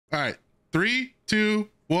All right. 3, 2,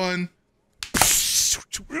 1.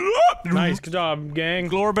 Nice, good job, gang.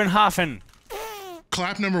 Glorbenhofen.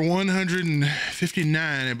 Clap number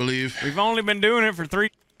 159, I believe. We've only been doing it for 3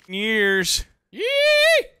 years. Yee!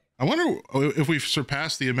 I wonder if we've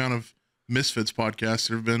surpassed the amount of Misfits podcasts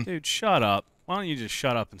there have been. Dude, shut up. Why don't you just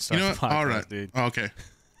shut up and start You know the what? podcast, All right. dude? Okay.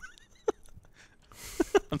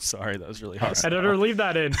 I'm sorry, that was really hard. Editor, leave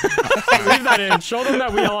that in. Leave that in. Show them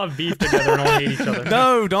that we all have beef together and all hate each other.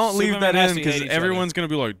 No, don't leave Superman that has in, to because hate each everyone's going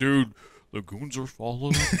to be like, dude, the goons are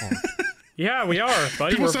falling apart. Yeah, we are,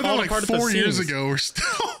 buddy. People We're said that falling like apart at the 4 years seams. ago. We're still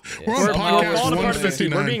Yeah, we're on we're podcast falling apart at the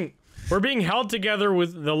seams. 159. We're being held together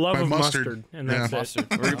with the love By of mustard. mustard, and Yeah. that's it.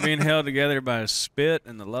 We're being held together by a spit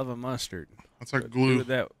and the love of mustard. That's our Do glue. with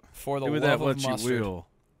that, For the do with love that what of you mustard. will.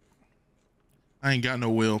 I ain't got no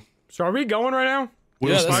will. So are we going right now? Yeah,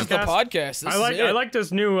 Will's this not. is the podcast. This I is it. like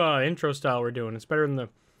this new intro style we're doing. It's better than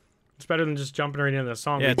just jumping right into the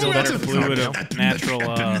song. Yeah, it's a We- better fluid of natural.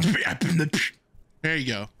 There you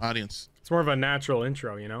go, audience. It's more of a natural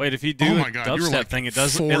intro, you know. Wait, if you do Oh a my God, you were dubstep like thing, it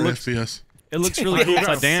does. 4 It looks. FPS. It looks really cool if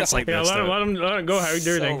I dance like Yeah, this. let him go. How you do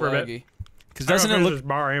your So thing for a bit. laggy. Because I don't doesn't know it if look? this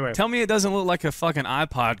bar anyway? Tell me it doesn't look like a fucking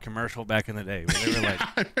iPod commercial back in the day. Where they were like,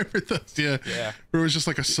 I remember those. Yeah. Yeah. Where it was just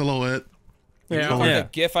like a silhouette. Yeah. Like Yeah. a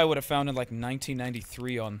GIF I would have found in like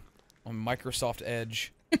 1993 on Microsoft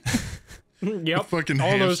Edge. Yep. Fucking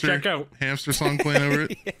All those hamster, check out. hamster song playing over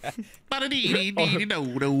it.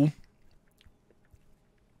 Ba-da-dee-dee-dee-dee-do-do.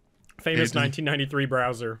 Famous Hey, 1993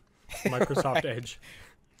 browser, Microsoft Edge.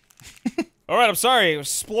 All right, I'm sorry. It was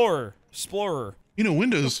Explorer. You know,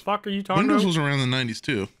 Windows. Fuck, are you talking Windows about? was around the 90s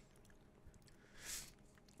too.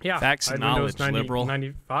 Yeah. Facts I had and Windows knowledge, liberal.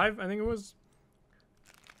 95, I think it was.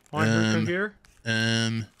 On your computer.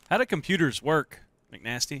 how do computers work,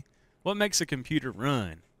 McNasty? What makes a computer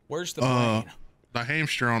run? Where's the brain? The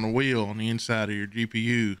hamster on the wheel on the inside of your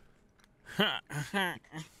GPU.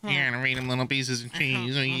 Yeah, read them little pieces of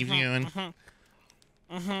cheese. What are you doing?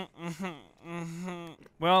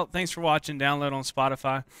 Well, thanks for watching. Download on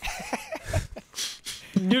Spotify.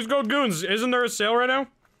 Use code Goons. Isn't there a sale right now?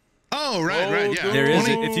 Oh, right, yeah. There is.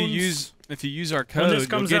 20 If you use our When this code, you'll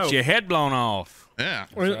comes get out. your head blown off. Yeah.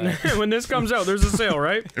 When this comes out, there's a sale,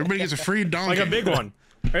 right? Everybody gets a free donkey. Like a big one.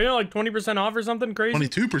 Are you like 20% off or something crazy?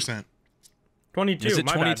 22%. 22. Is it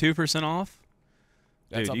my bad. 22% off?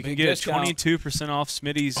 That's Dude, a you can big get discount. 22% off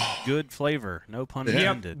Smitty's good flavor. No pun Yeah.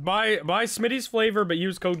 intended. Buy Smitty's flavor, but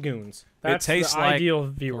use code Goons. That's tastes the like- ideal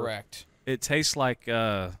viewer. Correct. It tastes like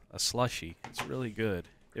a slushy. It's really good.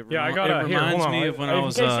 It Yeah, I remi- got it a here. reminds Hold on. me of when In I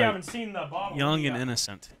was case you haven't seen the bottle. young and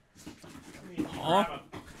innocent.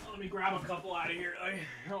 Let me grab a couple out of here.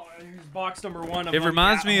 Here's box number 1. It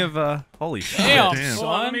reminds me of holy shit. Damn, damn. Hold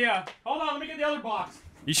on, son. hold on, let me get the other box.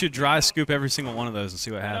 You should dry scoop every single one of those and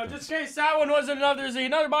see what No, happens. just in case that one wasn't enough, there's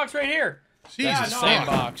another box right here. Jesus no. Same fuck.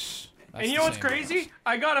 box. That's And you the know what's same crazy?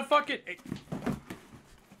 I got a fucking...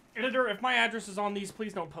 Editor, if my address is on these,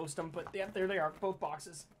 please don't post them. But yeah, there they are, both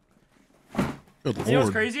boxes. Good You know what's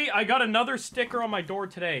lord. crazy? I got another sticker on my door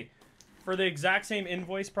today for the exact same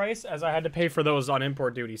invoice price as I had to pay for those on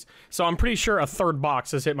import duties. So I'm pretty sure a third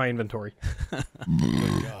box has hit my inventory.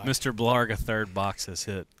 Mr. Blarg, a third box has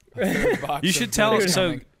hit. Third box You of should tell British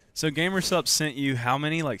us. So coming. GamerSup sent you how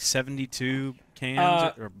many? Like 72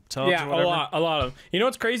 cans or tubs Yeah, or whatever? a lot of them. You know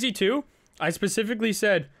what's crazy too? I specifically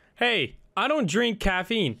said, "Hey, I don't drink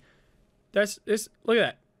caffeine." That's this. Look at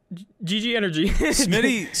that. GG Energy.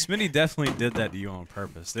 Smitty definitely did that to you on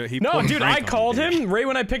purpose. He No, pulled a dude, prank I on called you, dude. him right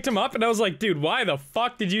when I picked him up, and I was like, "Dude, why the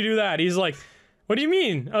fuck did you do that?" He's like, "What do you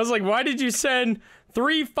mean?" I was like, "Why did you send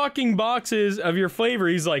 3 fucking boxes of your flavor?"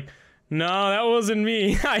 He's like, "No, that wasn't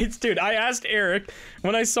me." Dude, I asked Eric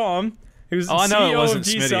when I saw him. He was Oh, I know CEO it wasn't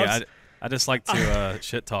of G Smitty. Subs. I just like to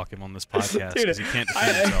shit talk him on this podcast Dude, because he can't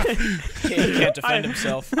defend himself. He can't defend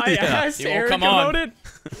himself. I asked He won't Eric come about on. it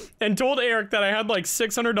and told Eric that I had like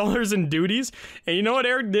 $600 in duties. And you know what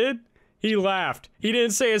Eric did? He laughed. He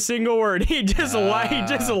didn't say a single word. He just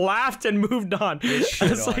laughed and moved on. I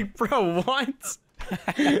was on. like, bro, what?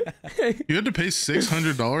 You had to pay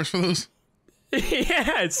 $600 for those?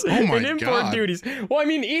 Yes. Oh my in import God. duties. Well, I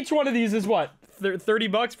mean, each one of these is what? $30,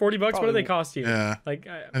 $40? What do they cost you? Yeah. Like,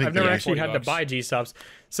 think I've never they're actually had to $40. buy G subs.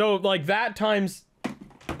 So, like, that times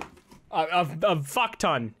a fuck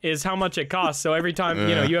ton is how much it costs. So every time,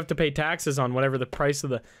 you know, Yeah. you have to pay taxes on whatever the price of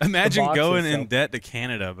the Imagine box going is, in so. debt to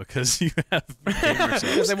Canada because you have GamerSup.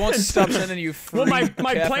 Because they won't stop sending you free Well, my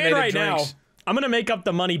plan caffeinated right now, drinks. I'm going to make up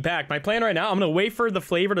the money back. My plan right now, I'm going to wait for the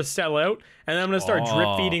flavor to sell out, and then I'm going to start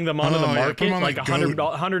drip feeding them onto the Oh, yeah, put 'em market, on, like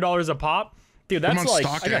like, $100 a pop. Dude, 'em that's on like,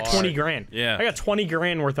 stock I got X. 20 grand. Yeah. I got 20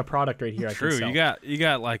 grand worth of product right here. I True, can sell. you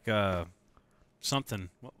got like something.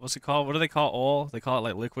 What's it called? What do they call oil? They call it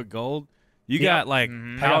like liquid gold. You Yeah. got like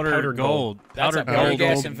powdered powdered gold. That's a Powdered big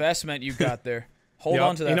gold. ass investment you got there. Hold Yep.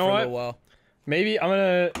 on to that You know for a what? little while. Maybe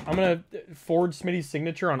I'm gonna forge Smitty's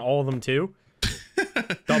signature on all of them too.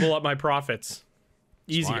 Double up my profits.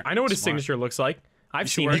 Easy. Smart, I know what his smart. signature looks like. I've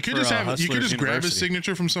seen work it. You could for, just have. You could Hustlers just grab his University.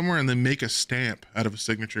 signature from somewhere and then make a stamp out of a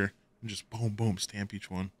signature and just boom, boom, stamp each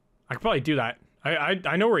one. I could probably do that.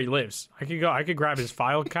 I know where he lives. I could grab his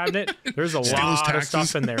file cabinet. There's a Steal his lot of taxes.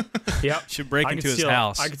 stuff in there. Yep. Should break I into could his steal-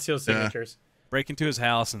 house. I could steal signatures. Break into his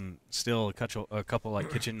house and steal a couple like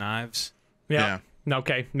kitchen knives. Yeah. No,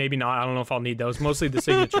 okay, maybe not. I don't know if I'll need those. Mostly the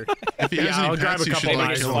signature. If he has any I'll grab pets, a you couple should like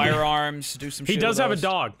knives. His kill him. firearms, do some He shit does with have a those.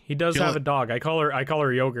 dog. He does Kill have it. a dog. I call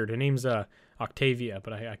her Yogurt. Her name's Octavia,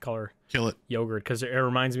 but I call her Kill it. Yogurt because it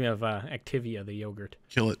reminds me of Activia, the yogurt.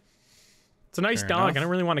 Kill it. It's a nice Fair dog. enough. I don't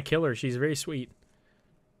really want to kill her. She's very sweet.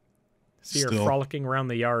 See her Still. frolicking around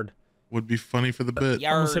the yard. Would be funny for the bit.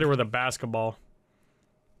 Almost hit her Yard. with a basketball.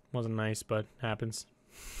 Wasn't nice, but happens.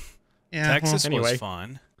 Yeah, Texas anyway. was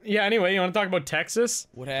fun. Yeah, anyway, you want to talk about Texas?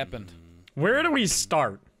 What happened? Where do we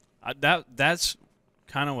start? That's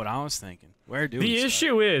kind of what I was thinking. Where do we The start?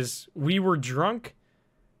 issue is we were drunk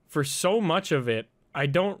for so much of it. I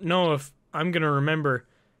don't know if I'm going to remember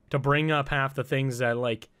to bring up half the things that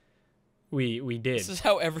like we did. This is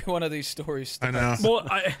how every one of these stories I starts. know. Well,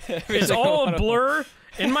 it's all a blur.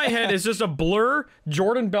 In my head, it's just a blur,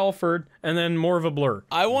 Jordan Belford, and then more of a blur.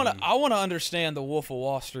 I wanna understand the Wolf of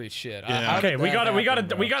Wall Street shit. Yeah. How Okay, did we that gotta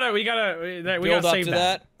happen, bro? Build up save to that.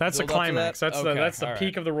 that? That's the Build up to climax. that? Okay, That's the all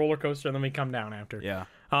peak right. of the roller coaster, and then we come down after. Yeah.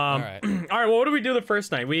 All right. All right. Well, what did we do the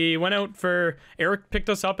first night? We went out for Eric picked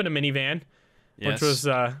us up in a minivan, Yes.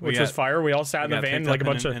 which was fire. We all sat in We the got van picked like a up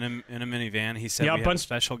bunch in of. in a minivan. He said Yeah, a we had a bunch-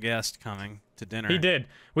 special guest coming to dinner. He did.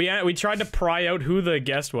 We tried to pry out who the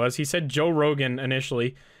guest was. He said Joe Rogan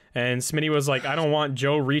initially. And Smitty was like, I don't want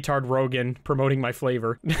Joe Retard Rogan promoting my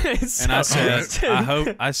flavor. And I said, I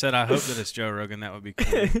hope that it's Joe Rogan. That would be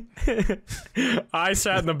cool. I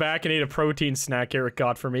sat in the back and ate a protein snack Eric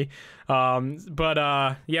got for me.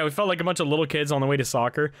 Yeah, we felt like a bunch of little kids on the way to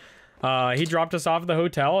soccer. He dropped us off at the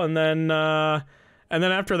hotel, and then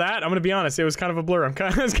after that, I'm gonna be honest, it was kind of a blur.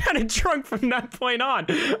 I was kind of drunk from that point on.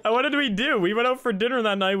 What did we do? We went out for dinner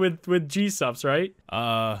that night with G-Subs, right?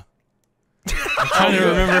 I'm trying to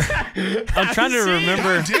remember. I'm trying to See?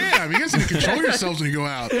 remember. Damn, you guys need to control yourselves when you go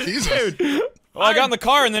out. Jesus. Dude, Well, I got in the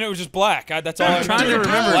car and then it was just black. That's all I trying to remember.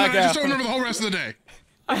 remember. I Black just out. don't remember the whole rest of the day.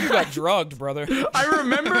 You got drugged, brother. I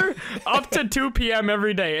remember up to 2 p.m.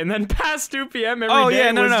 every day, and then past 2 p.m. every day. Oh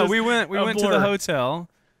yeah, no. was just We went a to the blur. hotel.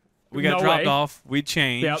 We got No dropped way. off. We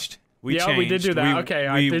changed. We Yeah, changed. we did do that. Okay,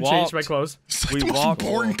 I did change my walked- clothes. It's like We the most walked-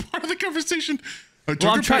 boring part of the conversation. I took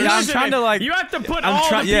Well, I'm a trying- piss. I'm trying to like. You have to put I'm all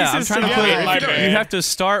trying. the Yeah, pieces I'm trying to together. put. My You bad. have to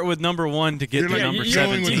start with number 1 to get You're to like number going with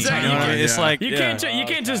 17. the You know what I mean? timeline, It's yeah. like You yeah.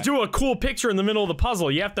 can't just do a cool picture in the middle of the puzzle.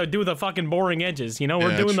 You have to do the fucking boring edges. You know,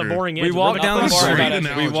 we're Yeah, doing true. the boring We edges. walked We're down the Nothing boring street. about it.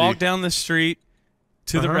 Analogy. We walked down the street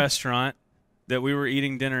to the Uh-huh. restaurant that we were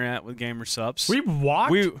eating dinner at with Gamer Subs. We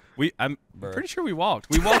walked. I'm pretty sure we walked.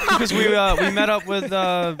 We walked because we met up with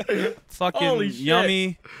fucking Holy shit.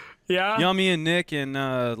 Yummy yeah. and Nick and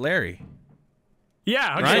Larry.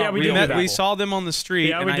 Yeah. Okay. Right? Yeah, we did do that. We saw them on the street,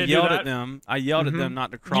 Yeah, and we I did do yelled that. at them. I yelled at them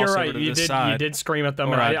not to cross You're over right. to You this did. side. You did scream at them,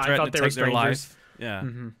 or and I threatened thought to they were take their strangers. life. Yeah.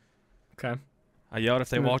 Okay. I yelled if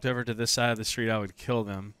they walked over to this side of the street, I would kill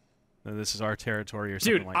them. That this is our territory or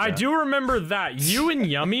something Dude, like I that. do remember that you and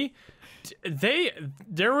Yummy,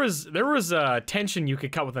 there was a tension you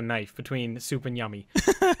could cut with a knife between Soup and Yummy.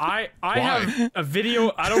 I have a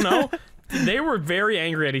video. I don't know. They were very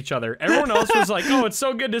angry at each other. Everyone else was like, "Oh, it's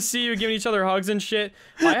so good to see you," giving each other hugs and shit.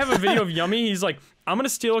 I have a video of Yummy. He's like, "I'm gonna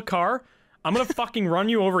steal a car. I'm gonna fucking run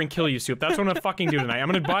you over and kill you, Soup. That's what I'm gonna fucking do tonight. I'm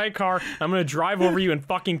gonna buy a car. I'm gonna drive over you and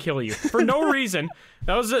fucking kill you for no reason."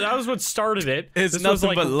 That was what started it. It's This nothing was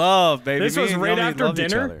like, but love, baby. this Me was and right Yummy after love each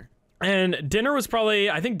dinner. other. And dinner was probably,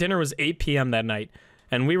 I think dinner was 8 p.m. that night.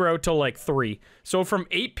 And we were out till like 3. So from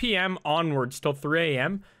 8 p.m. onwards till 3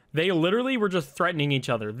 a.m., they literally were just threatening each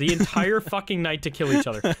other the entire fucking night to kill each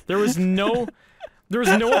other. There was no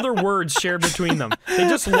other words shared between them. They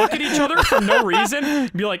just look at each other for no reason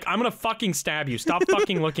and be like, "I'm gonna fucking stab you. Stop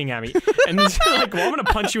fucking looking at me." And it's like, "Well, I'm gonna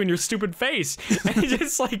punch you in your stupid face." And it's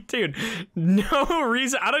just like, dude, no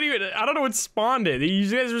reason. I don't know what spawned it. You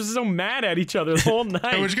guys were so mad at each other the whole night.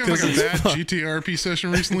 Hey, would you guys like a bad GTRP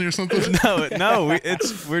session recently or something? No,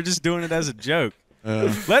 we're just doing it as a joke.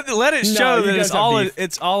 Let it show you that guys have beef.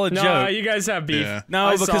 it's all a No, joke. you guys have beef. Yeah. No,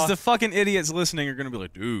 I because saw- the fucking idiots listening are gonna be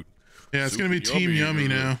like, dude. Yeah, it's gonna be Super Team Yummy. Yummy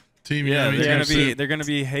now. Team Yeah, Yummy. they're gonna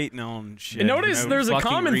be hating on shit. And notice for no there's a fucking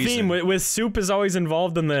common reason. theme with Soup is always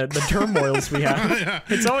involved in the turmoils we have. Yeah.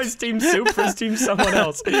 It's always Team Soup versus Team someone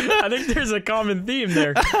else. I think there's a common theme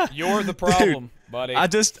there. You're the problem, buddy.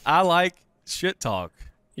 I like shit talk.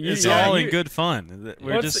 It's Yeah, all you- in good fun.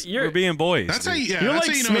 What's- you're- We're being boys. That's how dude. you, yeah, You're that's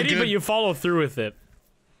like how you know a Smitty, good, but you follow through with it.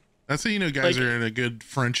 That's how you know guys like- are in a good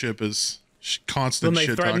friendship is constant When they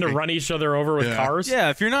shit threaten talking. to run each other over with Yeah. cars. Yeah,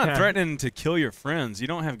 if you're not Yeah. threatening to kill your friends, you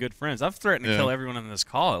don't have good friends. I've threatened to Yeah. kill everyone in this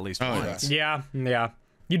call at least Oh, yeah. once. Yeah.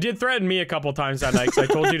 You did threaten me a couple times that night because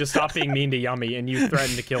I told you to stop being mean to Yummy, and you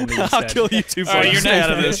threatened to kill me instead. I'll kill you too. right, You you're stay next,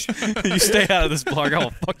 out of this. You stay out of this blog.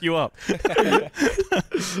 I'll fuck you up.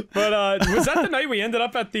 But was that the night we ended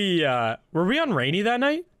up at the? Were we on Rainy that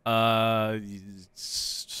night?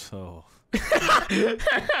 So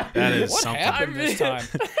that is what something. happened this time?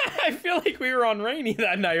 I feel like we were on Rainy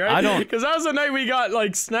that night, right? I don't- because that was the night we got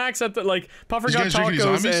like snacks at the like Puffer Did you got guys drink any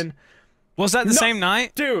tacos zombies? and Was that the same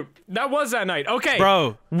night, dude, that was that night. Okay,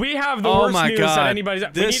 bro? we have the Oh worst my news god! that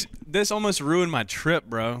anybody's. This almost ruined my trip,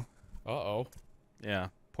 bro. Uh-oh. Yeah,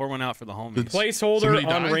 pour one out for the homies. Placeholder Somebody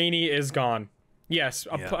on die? Rainy is gone. Yes,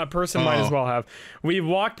 Yeah. a person might as well have. We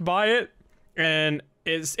walked by it, and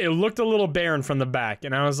it looked a little barren from the back,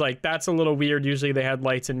 and I was like, "That's a little weird." Usually they had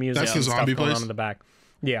lights and music That's the and stuff zombie going place? on in the back.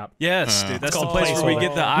 Yeah. Yes, dude. That's the called place where we Placeholder.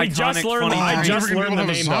 get the We iconic just learned- funny. I I'm just never gonna learned be able to the have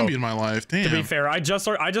a name, zombie though. in my life. Damn. To be fair, I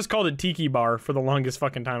just called it Tiki Bar for the longest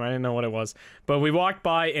fucking time. I didn't know what it was, but we walked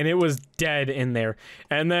by and it was dead in there.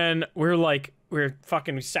 And then we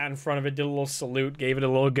sat in front of it, did a little salute, gave it a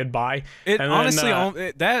little goodbye. It and honestly,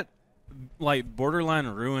 then, that like borderline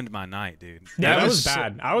ruined my night, dude. yeah, that was so-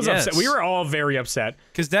 bad. I was yes. upset. We were all very upset.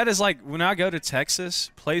 Because that is like when I go to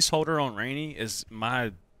Texas, placeholder on Rainy is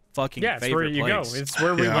my fucking Yeah, it's favorite where you place. go. It's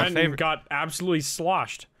where we Yeah. went and Favorite. got absolutely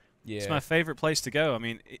sloshed. Yeah. It's my favorite place to go. I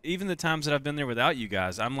mean, even the times that I've been there without you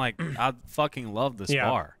guys, I'm like, I fucking love this Yeah.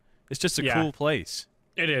 bar. It's just a Yeah. cool place.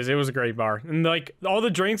 It is. It was a great bar. And like all the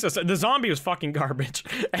drinks, the zombie was fucking garbage.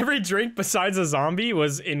 Every drink besides a zombie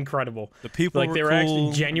was incredible. The people Like were they were cool.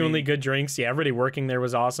 actually genuinely I mean, good drinks. Yeah, everybody working there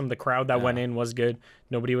was awesome. The crowd that went in was good.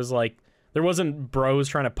 Nobody was like, there wasn't bros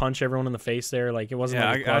trying to punch everyone in the face there. Like it wasn't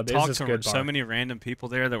like a I club. It was talked just a to good so bar. many random people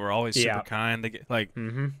there that were always super Yeah. kind. They get, like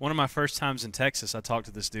one of my first times in Texas, I talked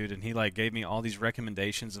to this dude and he like gave me all these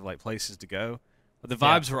recommendations of like places to go. But the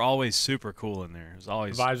vibes were always super cool in there. It was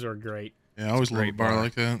always Vibes were great. Yeah, I always love a Great bar bar.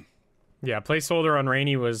 like that. Yeah, placeholder on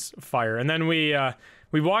Rainy was fire. And then we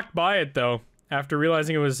walked by it though after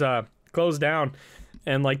realizing it was closed down.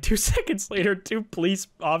 And like 2 seconds later, 2 police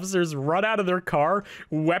officers run out of their car,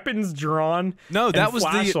 weapons drawn. No, and that was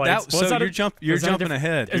flashlights. the. So that you're, a- you're is that a jumping diff-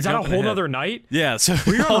 ahead. Is You're that a jumping whole ahead. other night? Yeah. So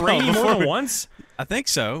Were you on hold Rainy more before than we- once? I think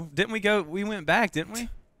so. Didn't we go? We went back, didn't we?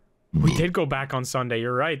 We did go back on Sunday.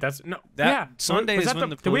 You're right. That's no. That yeah. Sunday Was is that when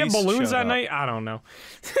the Did we have police balloons showed that up. night? I don't know.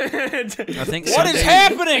 I think What is Sunday-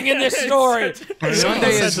 happening in this story? Sunday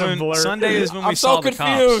Such is a when blur. Sunday is when I'm we so saw the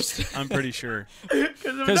confused. cops. I'm pretty sure. There's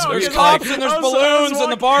there's cops and there's balloons and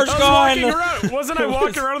the bar's gone. Wasn't I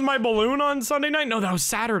walking around with my balloon on Sunday night? No, that was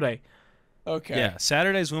Saturday. Okay. Yeah,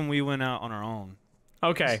 Saturday's when we went out on our own.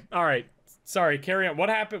 Okay. All right. Sorry. Carry on. What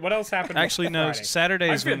happened? What else happened? Actually, no. Friday? Saturday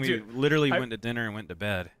I is feel- when we dude, literally went to dinner and went to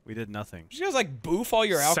bed. We did nothing. Did you guys like boof all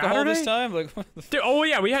your alcohol this Saturday? time? Like, what the Dude, oh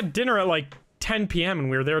yeah, we had dinner at like 10 p.m. and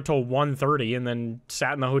we were there till 1:30 and then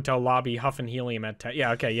sat in the hotel lobby huffing helium at 10.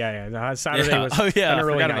 Yeah. Okay. Yeah. Saturday was Oh yeah, an I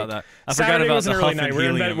early forgot night. about that. I Saturday forgot about was an the early huff night. and We were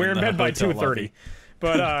in bed. helium We were in the bed by hotel 2:30. lobby.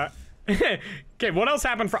 But okay, what else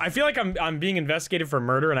happened? I feel like I'm being investigated for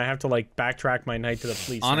murder and I have to like backtrack my night to the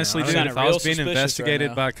police. Honestly, now. dude, sounding if I real was being suspicious right investigated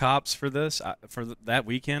now. by cops for this, that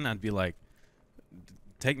weekend, I'd be like,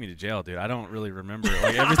 take me to jail, dude. I don't really remember.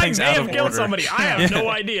 Like everything's I may out have of killed order. somebody. I have no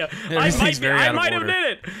idea. Everything's very I out of might have order.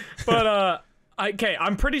 did it. But okay,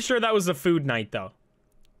 I'm pretty sure that was the food night though,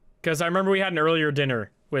 because I remember we had an earlier dinner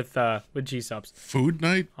with G Subs Food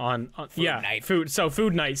night? on night. food. So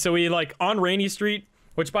food night. So we like on Rainy Street,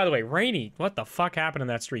 which by the way, Rainy, what the fuck happened in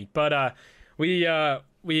that street? But we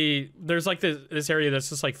there's like this area that's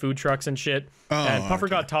just like food trucks and shit. And Puffer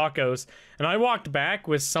got tacos, and I walked back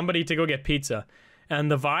with somebody to go get pizza, and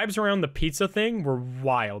the vibes around the pizza thing were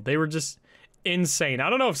wild. They were just insane. I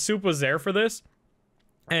don't know if Soup was there for this,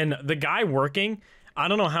 and the guy working, I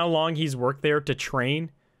don't know how long he's worked there to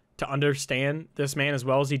train to understand this man as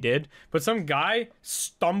well as he did, but some guy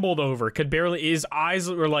stumbled over, could barely, his eyes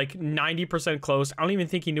were like 90% closed. I don't even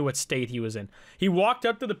think he knew what state he was in. He walked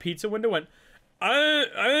up to the pizza window, went,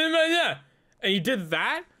 and he did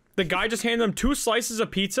that. The guy just handed him 2 slices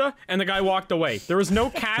of pizza, and the guy walked away. There was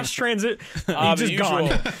no cash transit. He just gone.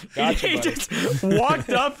 Gotcha, He just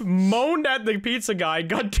walked up, moaned at the pizza guy,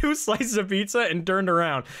 got 2 slices of pizza, and turned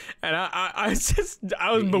around. And I was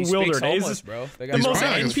bewildered. Homeless, It's bro. They the got most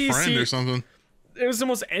Probably like his friend or NPC. something. It was the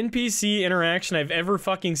most NPC interaction I've ever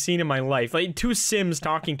fucking seen in my life. Like 2 Sims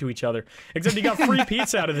talking to each other. Except he got free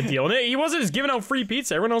pizza out of the deal. And he wasn't just giving out free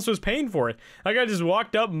pizza. Everyone else was paying for it. That guy just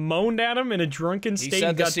walked up, moaned at him in a drunken He state, said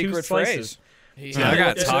and the got 2 secret slices. phrase. He Yeah, said I got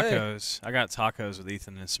what to say. tacos. I got tacos with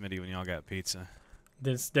Ethan and Smitty when y'all got pizza.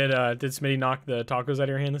 Did Smitty knock the tacos out of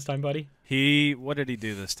your hand this time, buddy? What did he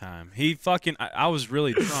do this time? He fucking, I was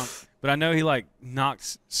really drunk, but I know he like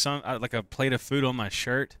knocked like a plate of food on my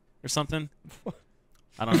shirt or something.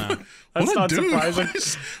 I don't know. That's What a not dude. surprising.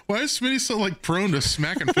 Why is Smitty so like prone to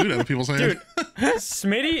smacking food out of people's hands? Dude,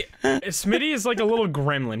 Smitty is like a little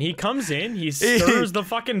gremlin. He comes in, he stirs the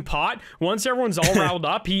fucking pot. Once everyone's all riled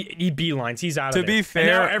up, he beelines. He's out of To there. be And fair,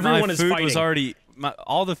 now everyone my is food fighting. was already,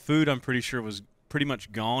 all the food I'm pretty sure was pretty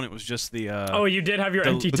much gone. It was just the Oh, you did have your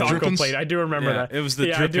empty the taco drippings? plate. I do remember yeah, that. it was the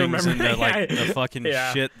Yeah, I do drippings remember and the like that. the fucking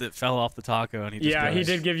Yeah. shit that fell off the taco, and he just Yeah, he goes-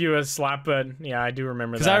 did give you a slap, but yeah, I do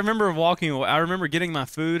remember that. Because I remember walking away. I remember getting my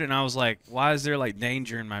food, and I was like, why is there like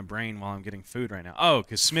danger in my brain while I'm getting food right now? Oh,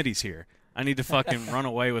 because Smitty's here. I need to fucking run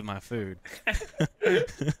away with my food.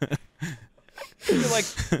 You're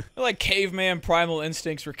like caveman primal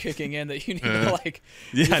instincts were kicking in that you need to like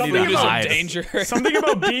Yeah, I need Something to do some hide. danger. Something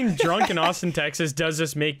about being drunk in Austin, Texas does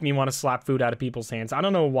just make me want to slap food out of people's hands. I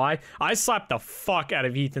don't know why. I slapped the fuck out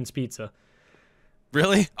of Ethan's pizza.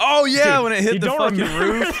 Really? Oh yeah, Dude, when it you hit the don't fucking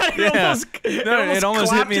remember roof. that? Yeah. It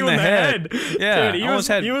almost hit clapped me you in the head. Yeah, Dude, I almost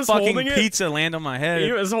had he was fucking holding it. pizza land on my head.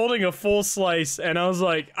 He was holding a full slice, and I was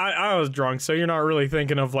like, I was drunk, so you're not really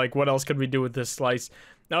thinking of like, what else could we do with this slice?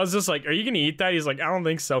 I was just like, are you gonna eat that? He's like, I don't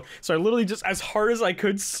think so. So I literally just, as hard as I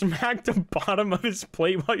could, smacked the bottom of his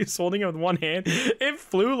plate while he was holding it with one hand. It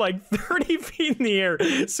flew like 30 feet in the air.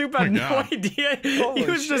 Soup had my no God. idea. Holy He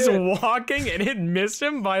was just shit. walking, and it missed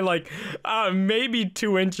him by like maybe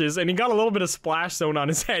 2 inches, and he got a little bit of splash zone on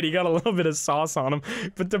his head. He got a little bit of sauce on him,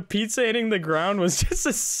 but the pizza hitting the ground was just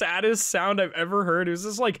the saddest sound I've ever heard. It was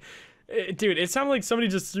just like, dude, it sounded like somebody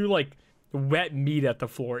just threw like wet meat at the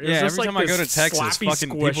floor. It was Yeah, just every like time I go to this Texas, slappy fucking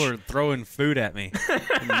squish. people are throwing food at me,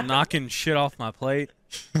 and knocking shit off my plate.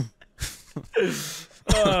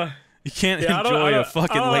 You can't Yeah, I don't- enjoy I a don't-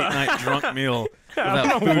 fucking I don't- late night drunk meal I without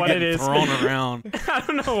don't know food what it getting is. thrown around. I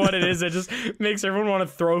don't know what it is. It just makes everyone want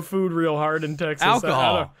to throw food real hard in Texas.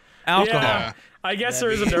 Alcohol. Yeah, I guess there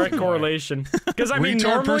is a direct correlation. Because I mean, Retard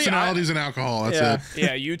normally, personalities and alcohol. That's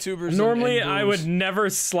yeah. it. Yeah, YouTubers. and- Normally, and I booze. would never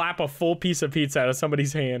slap a full piece of pizza out of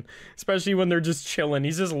somebody's hand, especially when they're just chilling.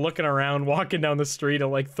 He's just looking around, walking down the street at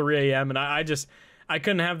like 3 a.m. And I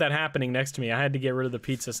couldn't have that happening next to me. I had to get rid of the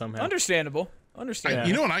pizza somehow. Understandable. Understandable.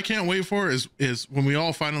 You know what I can't wait for is when we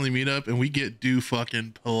all finally meet up and we get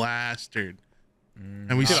fucking plastered.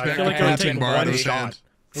 And we Dude, I smack feel the like it would protein take bar out one of his shot. hand.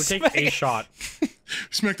 We'll take a shot.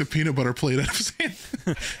 Smack the peanut butter plate out of his hand.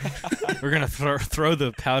 We're gonna throw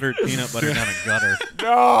the powdered peanut butter down a gutter.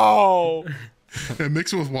 No. And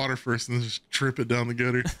mix it with water first and then just trip it down the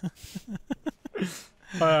gutter.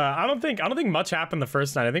 I don't think much happened the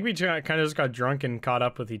first night. I think we kind of just got drunk and caught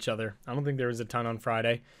up with each other. I don't think there was a ton on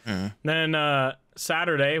Friday. Then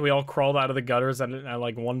Saturday, we all crawled out of the gutters at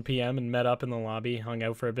like 1 p.m. and met up in the lobby, hung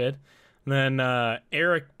out for a bit. Then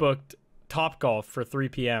Eric booked Top Golf for 3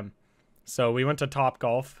 p.m. So we went to Top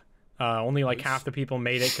Golf. Only like half the people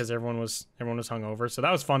made it because everyone was hungover. So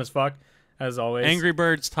that was fun as fuck, as always. Angry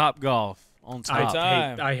Birds Top Golf on top.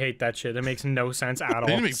 I hate that shit. It makes no sense at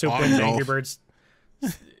They all. make Super bottom Angry golf. Birds.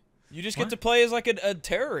 You just get to play as like a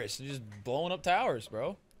terrorist, just blowing up towers,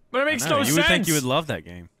 bro. But it makes No, no you sense. would think you would love that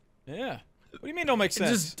game. Yeah. What do you mean don't make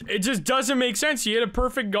sense? It just doesn't make sense. You hit a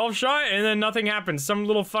perfect golf shot and then nothing happens. Some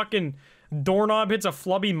little fucking doorknob hits a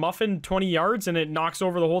flubby muffin 20 yards and it knocks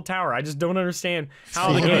over the whole tower. I just don't understand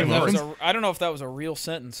how the Flubby game muffin? works. I don't know if that was a real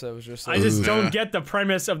sentence. That was just. I just Yeah. don't get the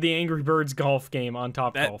premise of the Angry Birds golf game on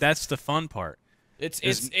Top Golf. That's the fun part. It's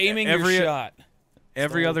is aiming every- your shot.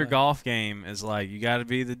 Every the whole other thing. golf game is like you got to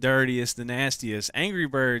be the dirtiest, the nastiest. Angry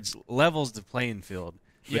Birds levels the playing field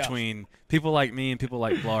Yeah. between people like me and people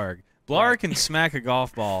like Blarg. Blarg can smack a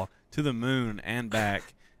golf ball to the moon and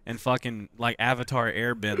back and fucking like Avatar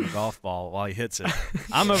airbend the golf ball while he hits it.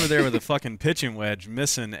 I'm over there with a fucking pitching wedge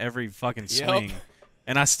missing every fucking Yep. swing.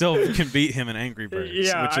 And I still can beat him in Angry Birds,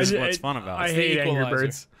 which is what's fun about I it. hate the Angry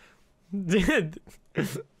equalizer.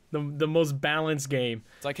 Birds. the most balanced game.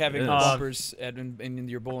 It's like having It is. bumpers in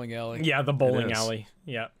your bowling alley. Yeah, the bowling is. alley.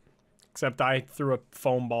 Yeah. Except I threw a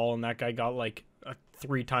foam ball and that guy got like a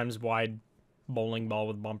 3 times wide bowling ball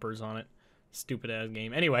with bumpers on it. Stupid ass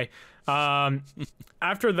game. Anyway,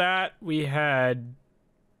 after that we had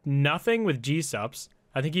nothing with G-Sups.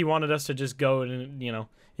 I think he wanted us to just go and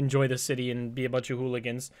enjoy the city and be a bunch of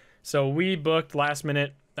hooligans. So we booked last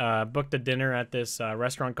minute. Booked a dinner at this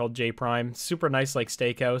restaurant called J Prime. Super nice, like,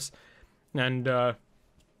 steakhouse. And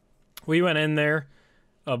we went in there,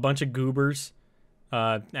 a bunch of goobers,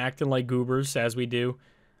 acting like goobers, as we do.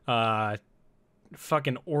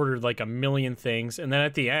 Fucking ordered, like, a million things. And then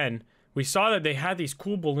at the end, we saw that they had these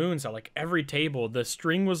cool balloons at, like, every table. The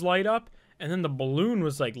string was light up, and then the balloon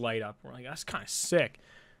was, like, light up. We're like, that's kind of sick.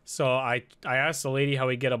 So I asked the lady how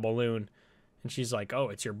we get a balloon. And she's like, "Oh,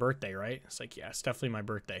 it's your birthday, right?" It's like, "Yeah, it's definitely my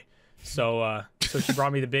birthday." So she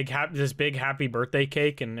brought me this big happy birthday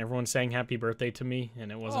cake, and everyone sang happy birthday to me,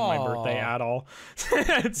 and it wasn't my birthday at all.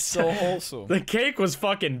 It's so wholesome. The cake was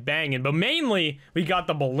fucking banging, but mainly we got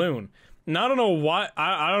the balloon. And I don't know what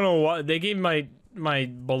I don't know what they gave my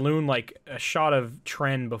balloon like a shot of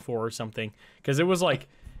Tren before or something, because it was like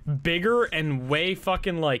bigger and way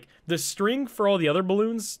fucking like the string for all the other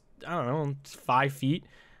balloons. I don't know, 5 feet.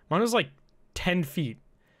 Mine was like 10 feet.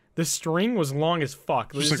 The string was long as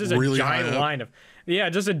fuck. This is really a giant line of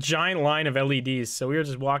just a giant line of LEDs. So we were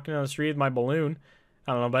just walking down the street with my balloon.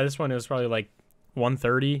 I don't know, by this one it was probably like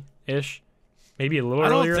 1:30-ish. Maybe a little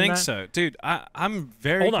earlier. I don't think than that. so. Dude, I'm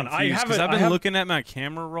very confused because I've been looking at my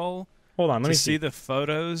camera roll. Hold on, let me see the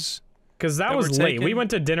photos. Cuz that was late. We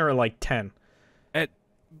went to dinner at like 10.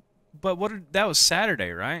 But that was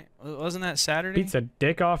Saturday, right? Wasn't that Saturday? Pizza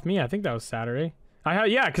dick off me. I think that was Saturday.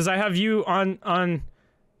 Because I have you on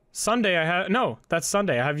Sunday. That's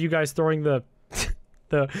Sunday. I have you guys throwing the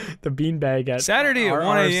beanbag at Saturday at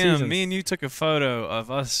 1 a.m. Seasons. Me and you took a photo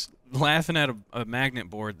of us laughing at a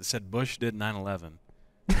magnet board that said Bush did 9/11.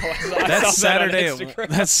 That's Saturday.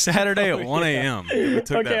 That's Saturday at 1 a.m.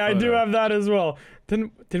 Okay, I do have that as well.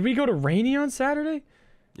 Did we go to Rainy on Saturday?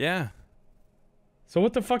 Yeah. So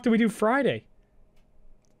what the fuck did we do Friday?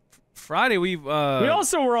 Friday we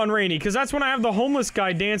also were on Rainy, because that's when I have the homeless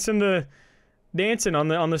guy dancing on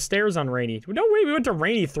the stairs on Rainy. No way, we went to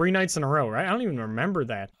Rainy 3 nights in a row, right? I don't even remember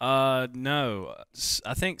that. No,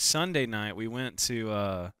 I think Sunday night we went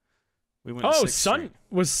to Sunday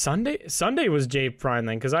was J Prime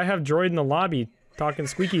then, because I have Droid in the lobby talking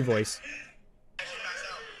squeaky voice.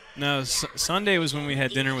 No, Sunday was when we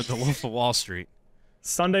had dinner with the Wolf of Wall Street.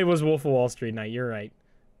 Sunday was Wolf of Wall Street night. You're right.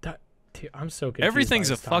 Dude, I'm so confused. Everything's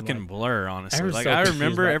a fucking blur, honestly. Like, I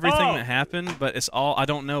remember everything that happened, but it's all, I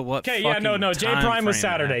don't know what. Okay, yeah, no. J Prime was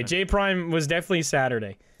Saturday. J Prime was definitely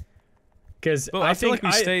Saturday. Because I feel like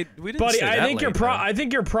we stayed. We didn't stay that late, I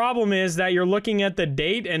think your problem is that you're looking at the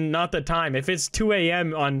date and not the time. If it's 2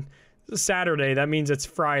 a.m. on Saturday, that means it's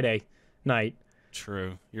Friday night.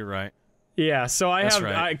 True, you're right. Yeah, so I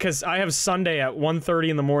have Sunday at 1:30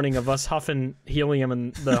 in the morning of us huffing helium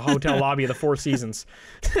in the hotel lobby of the Four Seasons.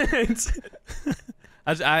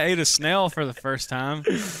 I ate a snail for the first time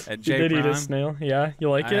at J Prime. You did eat a snail? Yeah, you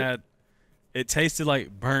like it? It tasted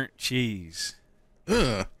like burnt cheese.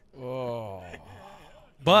 Ugh. Oh.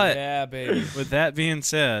 But yeah, baby. With that being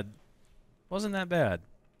said, wasn't that bad.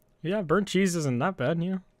 Yeah, burnt cheese isn't that bad,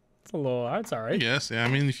 you know. It's all right. Yes, yeah. I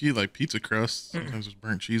mean, if you like pizza crust, sometimes there's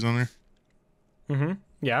burnt cheese on there. Mm-hmm.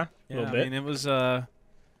 Yeah, a little bit. I mean, it was a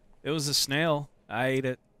snail. I ate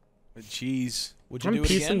it with cheese. Would you I'm do it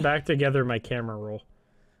again? piecing back together my camera roll.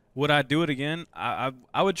 Would I do it again? I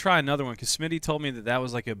would try another one, because Smitty told me that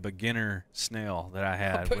was like a beginner snail that I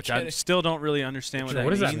had, which I still don't really understand what that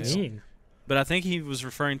means. What does that mean? But I think he was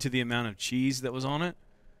referring to the amount of cheese that was on it,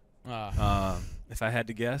 if I had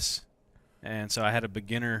to guess. And so I had a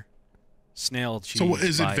beginner snail cheese. So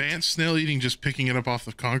is bite. advanced snail eating just picking it up off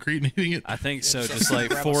the concrete and eating it? I think so, just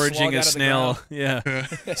like foraging a snail,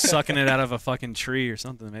 sucking it out of a fucking tree or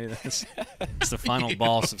something. Maybe that's the final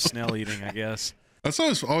boss of snail eating, I guess. That's how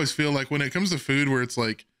I always feel like when it comes to food, where it's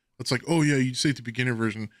like, oh yeah, you say the beginner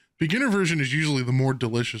version. Beginner version is usually the more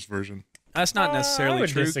delicious version. That's not necessarily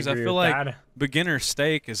true, because I feel like beginner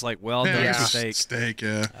steak is like well done steak. Steak,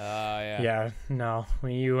 yeah. Yeah. Yeah, no.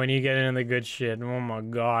 When you get into the good shit, oh my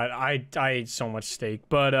god, I ate so much steak.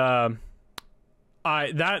 But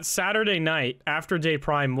that Saturday night after J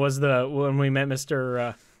Prime was when we met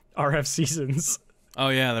Mr. RF Seasons. Oh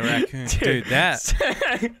yeah, the raccoon, dude.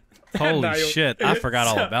 That holy shit, I forgot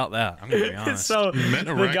all about that. I'm gonna be honest. So you met a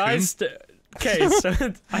the raccoon? guys. Okay, so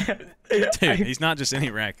dude, he's not just any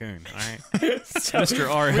raccoon, all right? So Mr.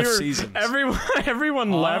 RF Seasons.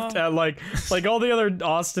 Everyone left at like all the other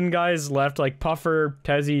Austin guys left, like Puffer,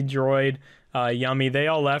 Tezzy, Droid, Yummy. They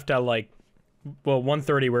all left at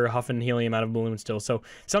 1:30. We were huffing helium out of balloons still. So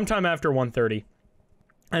sometime after 1:30,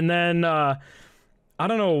 And then I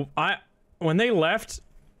don't know. When they left,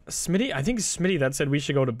 I think Smitty that said we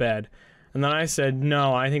should go to bed. And then I said,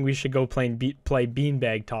 no, I think we should go play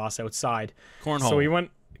beanbag toss outside. Cornhole. So we went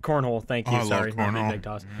cornhole. Thank you. I Sorry, love not cornhole. beanbag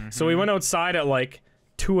toss. So we went outside at like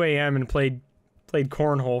 2 a.m. and played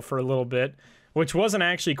cornhole for a little bit, which wasn't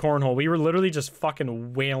actually cornhole. We were literally just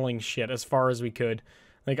fucking wailing shit as far as we could.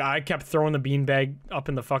 Like I kept throwing the beanbag up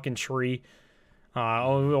in the fucking tree.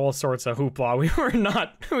 All sorts of hoopla. We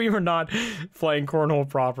were not playing cornhole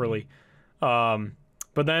properly.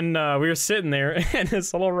 But then we were sitting there, and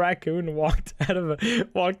this little raccoon walked out of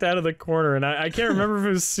the corner, and I can't remember if it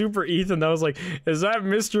was Super Ethan that was like, "Is that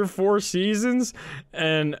Mr. Four Seasons?"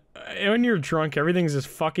 And when you're drunk, everything's just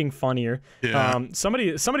fucking funnier. Yeah.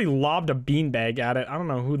 Somebody lobbed a beanbag at it. I don't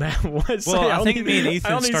know who that was. Well, I think me and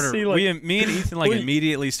Ethan started. Me and Ethan Well,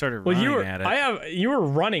 immediately started running at it. You were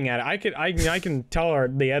running at it. I can tell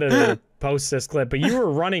the editor post this clip, but you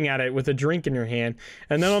were running at it with a drink in your hand,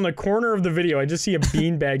 and then on the corner of the video, I just see a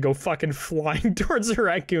beanbag go fucking flying towards the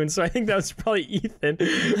raccoon. So I think that was probably Ethan.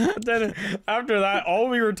 But then after that, all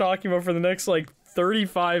we were talking about for the next like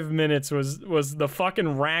 35 minutes was the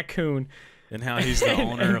fucking raccoon and how he's the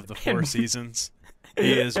owner of the Four Seasons.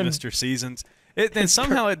 He is Mr. Seasons. And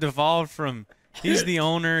somehow it devolved from he's the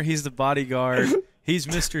owner, he's the bodyguard, he's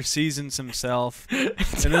Mr. Seasons himself, and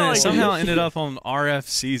then it somehow ended up on RF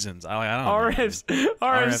Seasons. I don't know.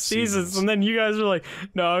 RF Seasons, and then you guys were like,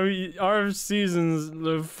 "No, RF Seasons."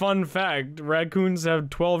 The fun fact: raccoons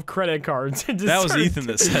have 12 credit cards. That was Ethan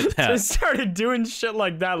that said that. Just started doing shit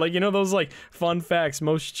like that, like those like fun facts.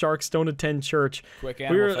 Most sharks don't attend church. Quick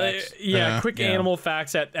animal facts. Quick animal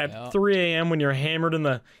facts at 3 a.m. when you're hammered in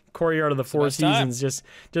the courtyard of the Four Seasons.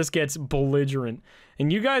 Just gets belligerent.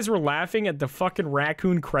 And you guys were laughing at the fucking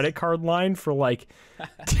raccoon credit card line for like,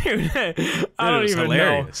 dude, I don't even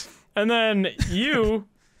hilarious. know. And then you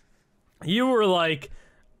were like,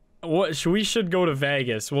 "What? We should go to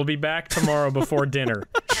Vegas. We'll be back tomorrow before dinner."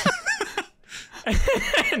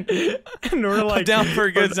 and we're like, down for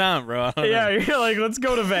a good time, bro. Yeah, you're like, "Let's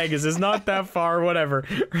go to Vegas. It's not that far, whatever."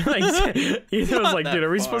 Like, Ethan was like, "Dude, are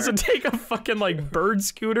we supposed to take a fucking like bird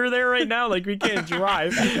scooter there right now? Like, we can't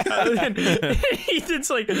drive." And Ethan's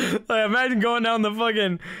like, imagine going down the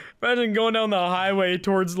highway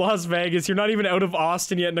towards Las Vegas. You're not even out of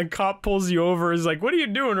Austin yet, and a cop pulls you over. He's like, "What are you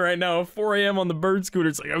doing right now at 4 a.m. on the bird scooter?"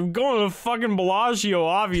 It's like, "I'm going to fucking Bellagio,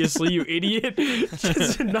 obviously, you idiot."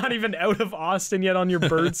 Just not even out of Austin yet on your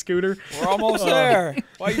bird scooter. We're almost there.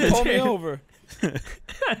 Why you pull me over?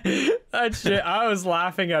 That shit, I was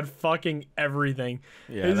laughing at fucking everything.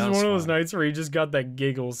 Yeah, this is one of those fun. nights where you just got that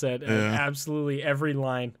giggles at absolutely every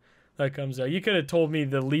line that comes out. You could have told me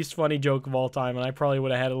the least funny joke of all time, and I probably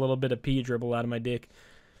would have had a little bit of pee dribble out of my dick.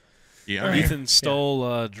 Yeah. Ethan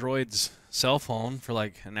stole Droid's cell phone for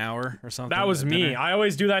like an hour or something. That was at me. dinner. I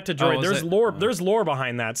always do that to Droid. was There's it? lore. There's lore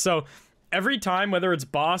behind that. So every time, whether it's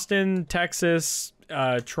Boston, Texas,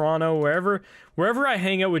 Toronto, wherever I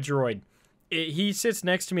hang out with Droid, he sits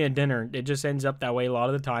next to me at dinner. It just ends up that way a lot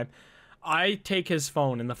of the time. I take his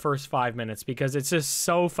phone in the first 5 minutes because it's just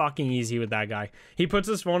so fucking easy with that guy. He puts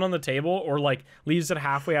his phone on the table or like leaves it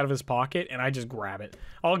halfway out of his pocket, and I just grab it.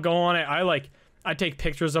 I'll go on it. I take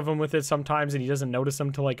pictures of him with it sometimes, and he doesn't notice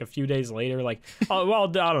them till like a few days later. Like, I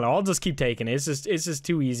don't know. I'll just keep taking it. It's just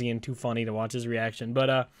too easy and too funny to watch his reaction.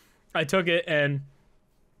 But I took it and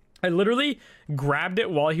I literally grabbed it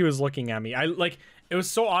while he was looking at me. It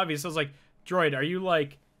was so obvious. I was like, "Droid, are you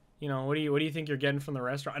like, what do you think you're getting from the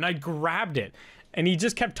restaurant?" And I grabbed it, and he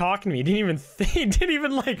just kept talking to me. He didn't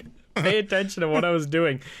even like pay attention to what I was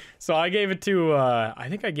doing. So I gave it to I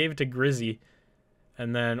think I gave it to Grizzy.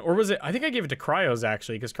 And then, or was it, I think I gave it to Cryos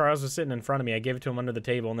actually, because Cryos was sitting in front of me. I gave it to him under the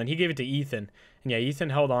table, and then he gave it to Ethan. And yeah, Ethan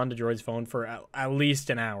held on to Droid's phone for at least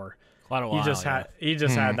an hour. Quite a while. He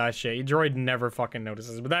just had that shit. Droid never fucking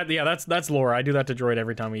notices. But that's lore. I do that to Droid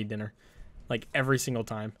every time we eat dinner. Like every single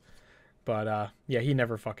time. But yeah, he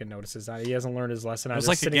never fucking notices that. He hasn't learned his lesson. It was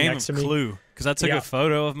like a game of Clue, because I took a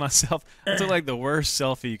photo of myself. I took like the worst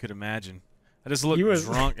selfie you could imagine. I just looked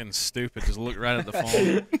drunk and stupid. Just looked right at the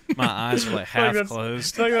phone. My eyes were like half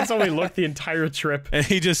closed. I think that's how we looked the entire trip. And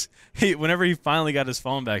whenever he finally got his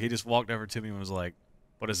phone back, he just walked over to me and was like,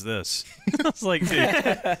 "What is this?" I was like,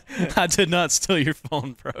 "Dude, I did not steal your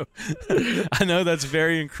phone, bro. I know that's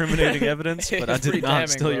very incriminating evidence, but I did not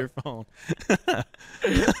steal your phone."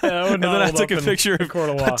 And then I took a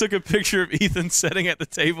picture of Ethan sitting at the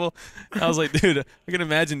table. I was like, "Dude, I can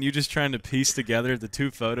imagine you just trying to piece together the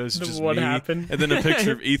two photos, just what me, happened, and then a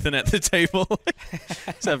picture of Ethan at the table."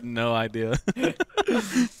 Just have no idea.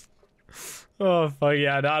 Oh fuck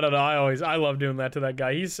yeah! No, I don't know. I love doing that to that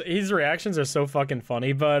guy. His reactions are so fucking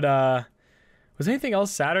funny. But was anything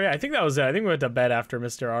else Saturday? I think that was it. I think we went to bed after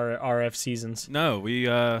Mr. RF Seasons. No, we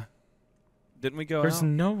didn't we go There's out?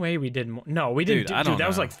 no way we didn't. No, we didn't. Dude, I don't that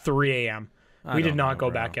was know. like 3 a.m. We did don't not know, go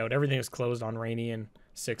bro. back out. Everything was closed on Rainy and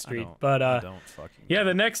 6th Street. I But don't fucking yeah, know.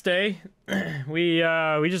 the next day we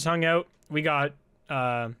just hung out. We got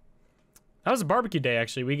that was a barbecue day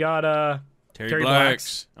actually. We got Terry Black's.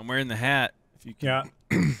 Black's. I'm wearing the hat. If you yeah,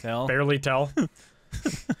 can tell. barely tell.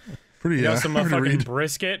 Pretty, We got some hard to fucking read.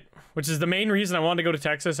 brisket, which is the main reason I wanted to go to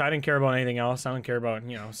Texas. I didn't care about anything else. I don't care about,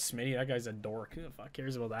 Smitty. That guy's a dork. Who the fuck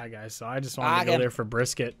cares about that guy? So I just wanted to go there for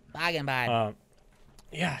brisket.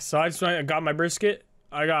 Yeah, so I got my brisket.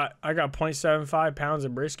 I got 0.75 pounds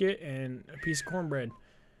of brisket and a piece of cornbread.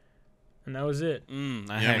 And that was it. I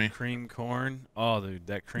Yummy. had cream corn. Oh, dude,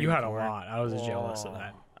 that cream You had corn. a lot. I was jealous of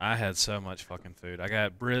that. I had so much fucking food. I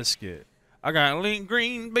got brisket. I got lean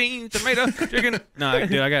green beans, tomato, chicken. No,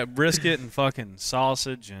 dude, I got brisket and fucking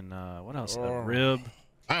sausage and what else? Rib.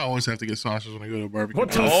 I always have to get sausage when I go to a barbecue. What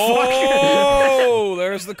the place. Oh,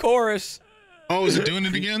 there's the chorus. Oh, is it doing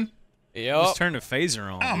it again? Yep. Just turned a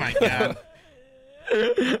phaser on. Oh my god.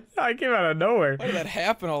 I came out of nowhere. How did that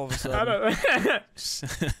happen all of a I sudden?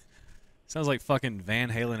 don't Sounds like fucking Van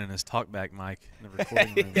Halen and his talkback mic in the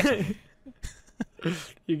recording room.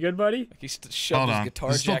 You good, buddy? He shoved Hold his on. guitar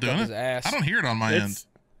Is it still jack doing up it? his ass. I don't hear it on my end.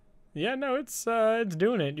 Yeah, no, it's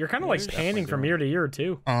doing it. You're kind of like panning from ear to ear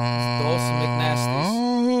too. Throw some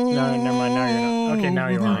McNasties. No, never mind. Now you're not. Okay, now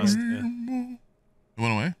you're Nice. lying. It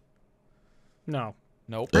went away. No.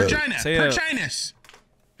 Nope. Virginia. Say Virginis.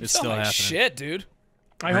 It's Sound still like happening. shit, dude.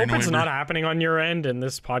 I Right, hope it's November. not happening on your end, and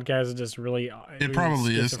this podcast is just really. It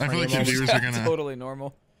probably is. I feel like your viewers are gonna. Totally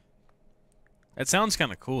normal. It sounds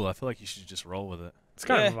kind of cool. I feel like you should just roll with it. It's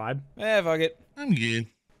kind of a vibe. Fuck it. I'm good.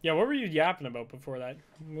 Yeah, what were you yapping about before that?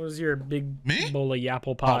 What was your big Me? bowl of yapple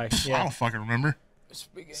Oh, pie? pff, I Yeah. don't fucking remember.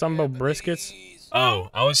 Some about briskets. Oh,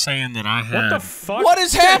 I was saying that I had. What the fuck? What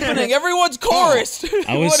is happening? Everyone's chorused.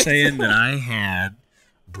 I was What is- saying that I had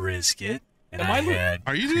brisket, and Am I lo- had.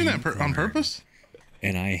 Are you doing that cream on corn, purpose?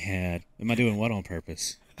 And I had. Am I doing what on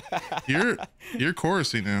purpose? You're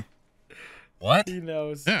chorusing now. What? He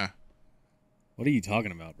knows. Yeah. What are you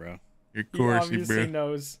talking about, bro? You're He chorusing, obviously bro.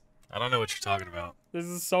 knows. I don't know what you're talking about. This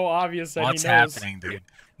is so obvious that What's he knows. happening, dude?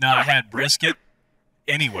 No, I had brisket.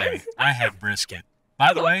 Anyway, I had brisket.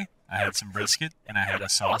 By the way, I had some brisket, and I had a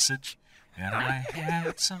sausage, and I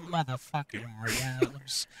had some motherfucking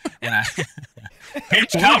ribs, and I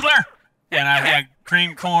peach cobbler, and I had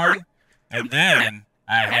cream corn, and then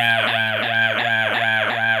I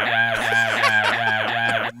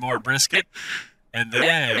had more brisket, and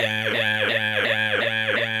then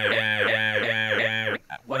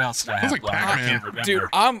what else did I have? Sounds like Black? I Pac-Man. can't remember. Dude,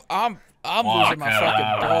 I'm losing my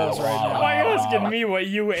fucking balls right now. Why are you asking me what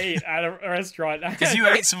you ate at a restaurant? Because you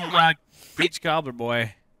ate some peach cobbler,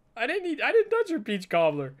 boy. I didn't touch your peach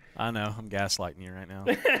cobbler. I know. I'm gaslighting you right now.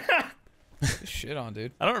 Shit on,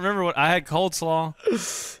 dude. I don't remember what I had.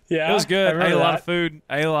 Coleslaw. Yeah, It was good. I ate remember a lot that. of food.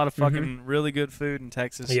 I ate a lot of fucking really good food in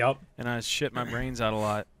Texas. Yep. And I shit my brains out a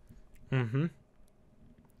lot. Mm-hmm.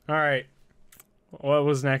 All right. What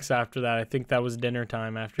was next after that? I think that was dinner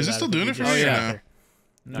time after Is it that. still I think doing we it for just me? sat or there.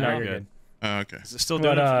 No, No, you're you're good. good. Oh, okay. Is it still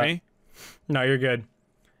doing But, it for me? No, you're good.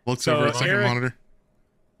 Looks So, over at second Eric- monitor.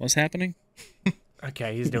 What's happening?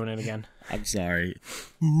 Okay, he's doing it again. I'm sorry.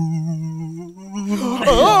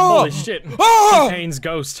 Holy shit. T-Pain's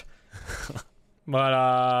ghost.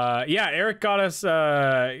 But yeah, Eric got us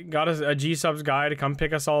a G-Subs guy to come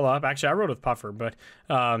pick us all up. Actually, I rode with Puffer, but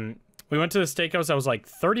we went to the steakhouse that was like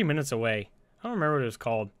 30 minutes away. I don't remember what it was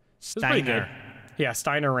called. It was pretty good. Yeah,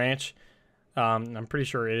 Steiner Ranch. I'm pretty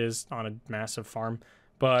sure it is on a massive farm.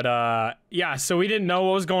 But yeah, so we didn't know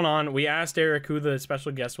what was going on. We asked Eric who the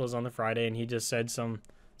special guest was on the Friday, and he just said some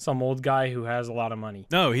old guy who has a lot of money.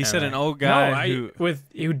 No, he said an old guy who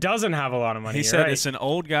doesn't have a lot of money. He you're said right. it's an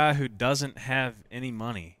old guy who doesn't have any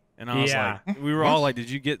money. And I was Yeah. like, we were all like, did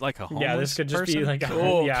you get like a homeless Yeah, this could just person? be like a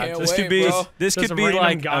Cool, yeah, can't This wait, could be bro. this Just could a be random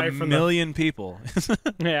like guy a from the- million people.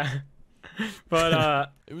 yeah.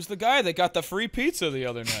 But It was the guy that got the free pizza the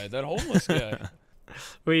other night. That homeless guy.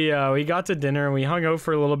 we got to dinner and we hung out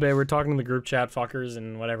for a little bit. We were talking to the group chat fuckers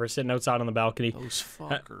and whatever, sitting outside on the balcony. Those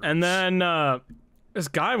fuckers. And then this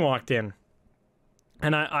guy walked in.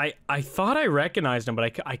 And I thought I recognized him,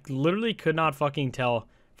 but I literally could not fucking tell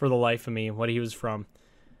for the life of me what he was from.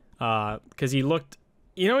 Because he looked,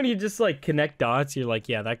 when you just like connect dots, you're like,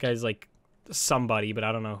 yeah, that guy's like somebody, but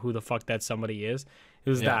I don't know who the fuck that somebody is. It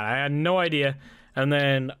was that. I had no idea. And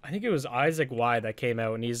then I think it was Isaac Y that came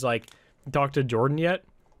out and he's like, talked to Jordan yet?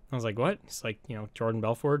 I was like, what? He's like, Jordan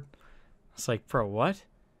Belfort. I was like, bro, what?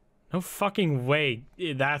 No fucking way.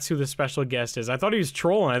 That's who the special guest is. I thought he was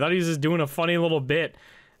trolling. I thought he was just doing a funny little bit.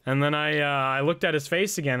 And then I looked at his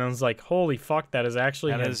face again and was like, holy fuck, that is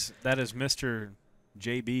actually him. That is Mr.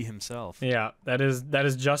 JB himself. Yeah, that is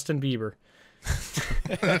Justin Bieber.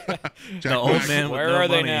 The old man with Where no are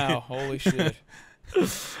they money. now? Holy shit.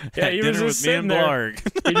 Yeah, he was Dinner just with me sitting and there.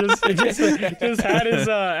 Blarg. He just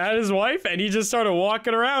had his wife, and he just started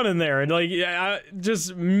walking around in there and like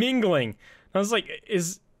just mingling. I was like,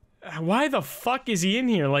 why the fuck is he in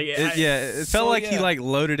here? Like, It felt like he like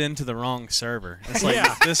loaded into the wrong server. It's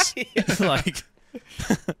like this, like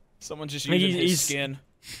Someone's just using his skin.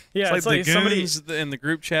 yeah, it's like the Goons and the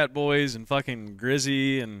group chat boys and fucking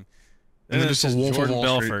Grizzy and then it's just a Wolf of Jordan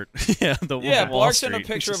Wall Street. Belfort. Yeah, the Wolf Yeah, of Wall Blarg Street. sent a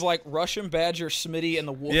picture of like Russian Badger, Smitty, and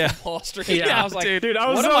the Wolf Yeah. of Wall Street. Yeah, I was like, dude, I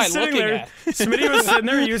was what am I sitting looking there. at? Smitty was sitting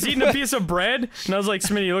there. He was eating a piece of bread, and I was like,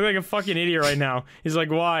 Smitty, you look like a fucking idiot right now. He's like,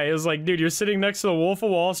 why? It was like, dude, you're sitting next to the Wolf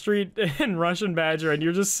of Wall Street and Russian Badger, and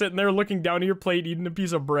you're just sitting there looking down at your plate, eating a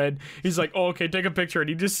piece of bread. He's like, oh, okay, take a picture. And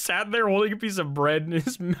he just sat there holding a piece of bread in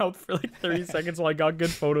his mouth for like 30 seconds while I got good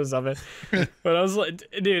photos of it. But I was like,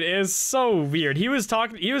 dude, it was so weird. He was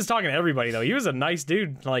talking to everybody though. He was a nice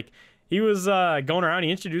dude. Like, he was going around.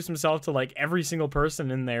 He introduced himself to like every single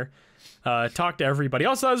person in there. Talked to everybody.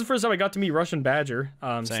 Also, that was the first time I got to meet Russian Badger.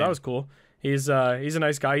 So that was cool. He's a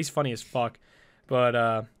nice guy. He's funny as fuck.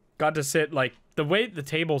 But got to sit like the way the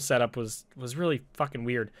table setup was really fucking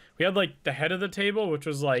weird. We had like the head of the table, which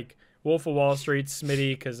was like Wolf of Wall Street,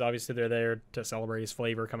 Smitty, because obviously they're there to celebrate his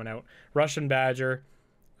flavor coming out. Russian Badger,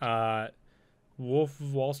 Wolf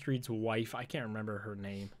of Wall Street's wife. I can't remember her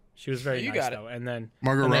name. She was very nice though. And then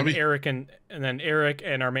Margot Robbie? Eric and then Eric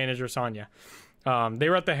and our manager Sonia. They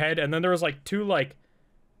were at the head, and then there was like two like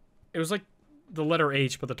it was like the letter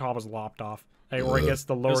H, but the top was lopped off. Or I guess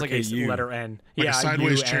the was like a lowercase U. letter N. Like a yeah,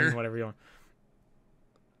 sideways U, chair? N, whatever you want.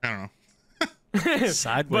 I don't know.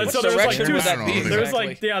 Sideways. But so What there was like direction two. would that be? There was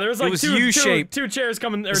like there was like was two U-shaped. two chairs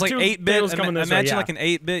coming. Or It's like two 8-bit. tables coming this way. Imagine Yeah. like an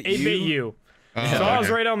 8-bit 8-bit U. Oh, So I was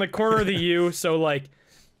okay. right on the corner of the U. So like,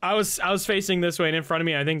 I was facing this way, and in front of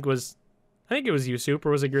me, I think it was you, Soup, or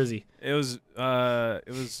was it Grizzy? It was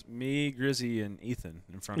me, Grizzy, and Ethan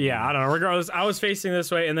in front of me. Yeah, I don't know. Regardless, I was facing this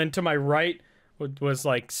way, and then to my right was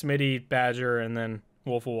like Smitty, Badger, and then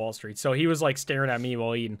Wolf of Wall Street. So he was like staring at me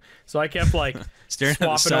while eating. So I kept like staring at the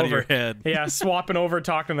swapping side over. of your head. Yeah, swapping over,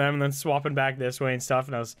 talking to them, and then swapping back this way and stuff.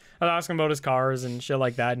 And I was asking about his cars and shit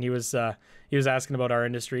like that. And he was asking about our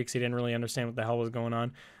industry because he didn't really understand what the hell was going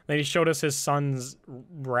on. Then he showed us his son's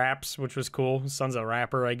raps, which was cool. His son's a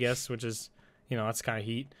rapper, I guess, which is, that's kind of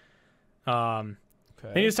heat. And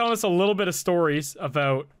he was telling us a little bit of stories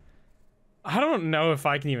about. I don't know if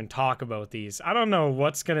I can even talk about these. I don't know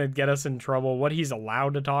what's gonna get us in trouble. What he's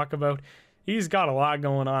allowed to talk about. He's got a lot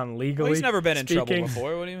going on legally. Well, he's never been in trouble speaking.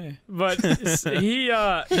 before. What do you mean? But he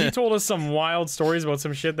told us some wild stories about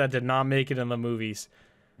some shit that did not make it in the movies.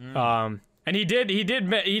 And he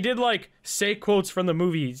did like say quotes from the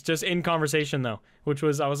movies just in conversation though, which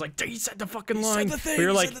was I was like, he said the fucking line. We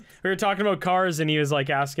were talking about cars, and he was like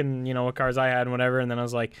asking what cars I had and whatever, and then I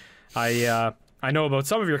was like, I know about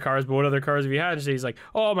some of your cars, but what other cars have you had? And he's like,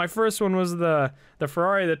 oh, my first one was the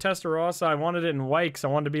Ferrari, the Testarossa. I wanted it in white because I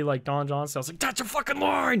wanted to be like Don Johnson. I was like, that's your fucking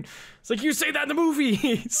line. It's like, you say that in the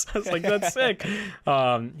movies. I was like, that's sick.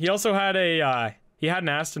 He also had an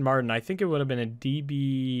Aston Martin. I think it would have been a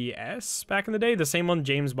DBS back in the day, the same one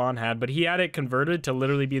James Bond had, but he had it converted to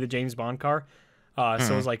literally be the James Bond car.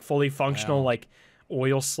 So it was like fully functional, like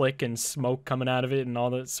oil slick and smoke coming out of it and all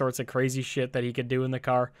the sorts of crazy shit that he could do in the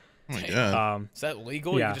car. Oh my god. Is that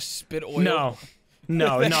legal? yeah. You can just spit oil? No,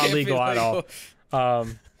 That not can't be legal at all. But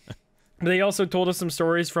they also told us some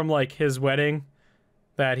stories from like his wedding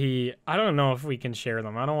that I don't know if we can share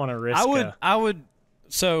them. I don't want to risk. I would.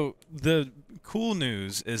 So the cool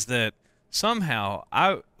news is that somehow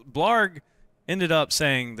Blarg ended up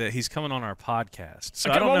saying that he's coming on our podcast. So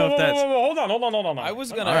Okay, I don't know if that's. Hold on. I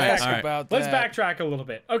was going to All right, ask all right. about that. Let's backtrack a little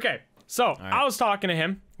bit. Okay, so I was talking to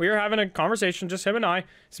him. We were having a conversation, just him and I.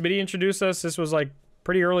 Smitty introduced us. This was like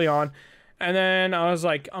pretty early on, and then I was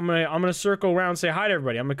like, I'm gonna circle around and say hi to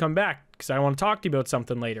everybody. I'm gonna come back because I want to talk to you about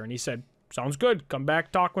something later. And he said, sounds good. Come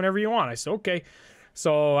back, talk whenever you want. I said, okay.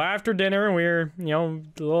 So after dinner, we were,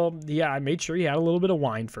 I made sure he had a little bit of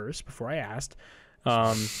wine first before I asked.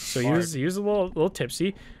 So he was a little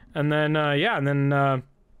tipsy, and then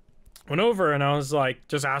went over and I was like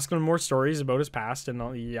just asking him more stories about his past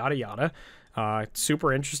and yada yada.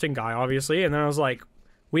 Super interesting guy, obviously. And then I was like,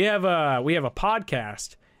 we have a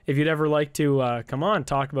podcast. If you'd ever like to come on,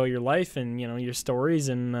 talk about your life and your stories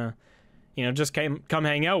and just come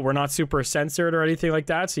hang out. We're not super censored or anything like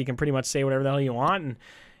that, so you can pretty much say whatever the hell you want. And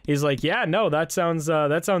he's like, yeah, no, that sounds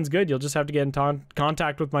good. You'll just have to get in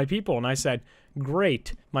contact with my people. And I said,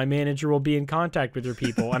 great. My manager will be in contact with your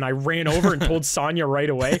people. And I ran over and told Sonya right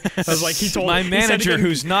away. I was like, my manager,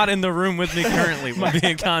 who's not in the room with me currently, will be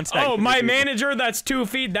in contact. Oh, with my manager that's 2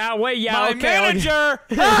 feet that way. Yeah, my okay. manager.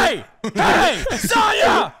 Hey,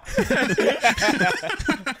 Sonya! Get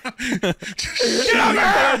out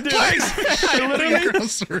of here,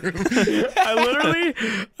 please! I literally,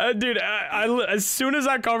 dude, as soon as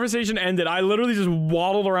that conversation ended, I literally just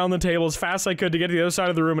waddled around the table as fast as I could to get to the other side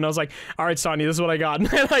of the room, and I was like, all right, Sonya, this is what I got. And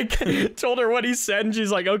I like told her what he said, and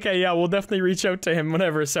she's like, okay, yeah, we'll definitely reach out to him,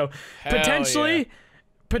 whatever. So potentially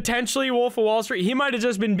Wolf of Wall Street, he might have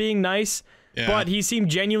just been being nice. Yeah. But he seemed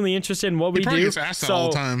genuinely interested in what we do. He gets asked that all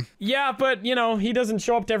the time. Yeah, but he doesn't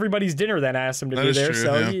show up to everybody's dinner that asks him to be there. True,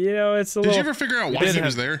 so yeah. It's a Did you ever figure out why he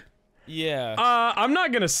was there? Yeah. I'm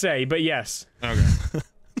not gonna say, but yes. Okay.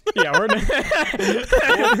 Yeah,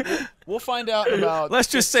 we'll find out about. Let's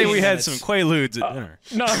just say we had some Quaaludes at dinner.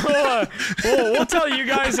 No, we'll tell you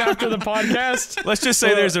guys after the podcast. Let's just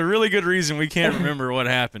say there's a really good reason we can't remember what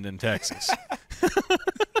happened in Texas.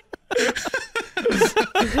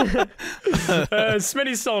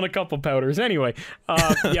 Smitty's selling a couple powders. Anyway,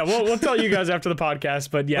 we'll tell you guys after the podcast.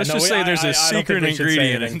 But yeah, let's just say there's a secret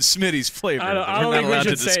ingredient in Smitty's flavor. I don't think we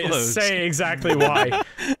should say exactly why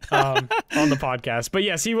on the podcast. But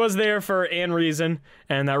yes, he was there for an reason,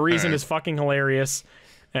 and that reason is fucking hilarious.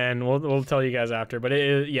 And we'll tell you guys after. But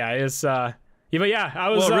I was.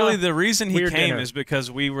 Well, really, the reason he came is because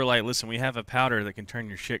we were like, listen, we have a powder that can turn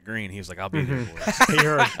your shit green. He was like, I'll be there for it. He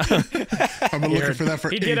heard. I've been looking for that for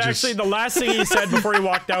ages. He did actually. The last thing he said before he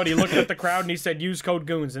walked out, he looked at the crowd and he said, "Use code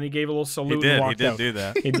Goons," and he gave a little salute and walked out. He did do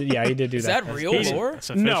that. He did do that. Is that real lore?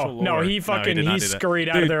 No, he scurried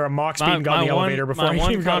out of there. A mock speed and got in the elevator before he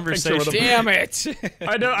even got a picture with him. Damn it!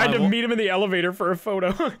 I had to meet him in the elevator for a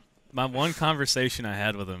photo. My one conversation I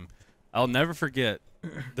had with him, I'll never forget.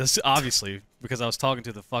 This obviously because I was talking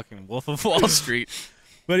to the fucking Wolf of Wall Street,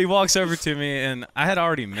 but he walks over to me and I had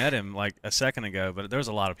already met him like a second ago, but there was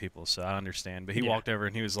a lot of people, so I understand. But he walked over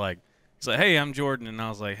and he's like, "Hey, I'm Jordan," and I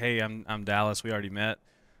was like, "Hey, I'm Dallas. We already met."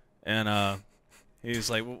 And he was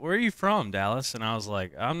like, "Where are you from, Dallas?" And I was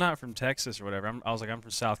like, "I'm not from Texas or whatever." I was like, "I'm from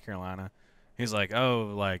South Carolina." He's like,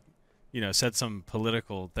 "Oh, like." Said some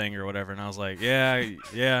political thing or whatever, and I was like, yeah. And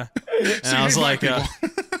So I was like,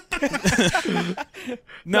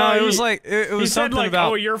 no, it was like it was something like,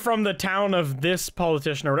 about. "Oh, you're from the town of this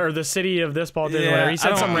politician or the city of this politician." Yeah, or whatever. He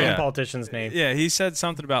said some random politician's name. Yeah, he said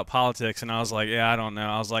something about politics, and I was like, yeah, I don't know.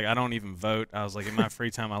 I was like, I don't even vote. I was like, in my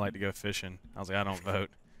free time, I like to go fishing. I was like, I don't vote.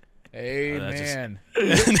 Hey, man.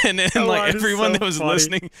 And like everyone that was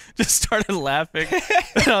listening just started laughing,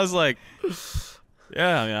 and I was like.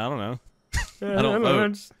 Yeah, I mean, I don't know. I don't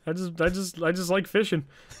vote. I just like fishing.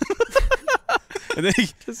 And then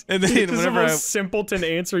whenever the most simpleton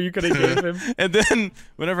answer you could have gave him. And then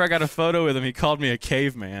whenever I got a photo with him, he called me a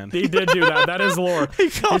caveman. He did do that. That is lore. He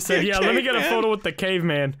said, "Yeah, let me get a photo with the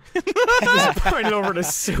caveman." Just pointed over to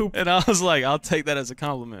Soup. And I was like, "I'll take that as a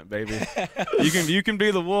compliment, baby. You can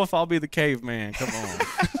be the wolf. I'll be the caveman. Come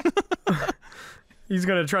on." He's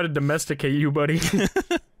gonna try to domesticate you, buddy.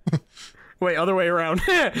 Wait, other way around.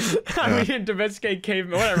 I mean, domesticate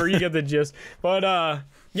caveman. Whatever, you get the gist. But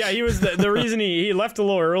yeah, he was the reason he left a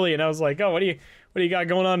little early, and I was like, "Oh, what do you got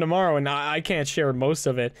going on tomorrow?" And I can't share most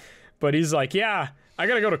of it, but he's like, "Yeah, I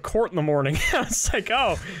gotta go to court in the morning." I was like,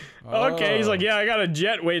 "Oh, okay." He's like, "Yeah, I got a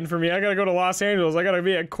jet waiting for me. I gotta go to Los Angeles. I gotta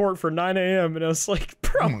be at court for 9 a.m." And I was like,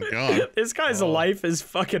 "Bro, oh my God. This guy's life is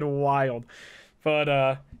fucking wild."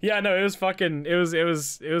 But yeah, no, it was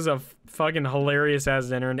a fucking hilarious ass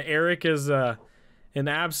dinner, and Eric is an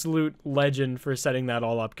absolute legend for setting that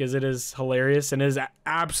all up because it is hilarious and is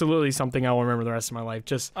absolutely something I will remember the rest of my life.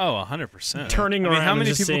 Just 100%. Turning around how many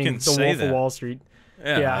and just people seeing can the say Wolf that? of Wall Street.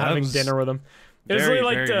 Yeah, having dinner with him. It was very, really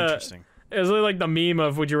like very interesting. It was really like the meme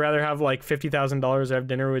of would you rather have like $50,000 to have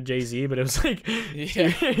dinner with Jay-Z, but it was like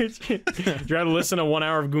would you rather listen to 1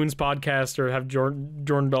 hour of Goons podcast or have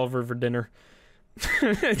Jordan Belfort for dinner?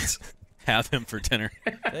 Have him for dinner.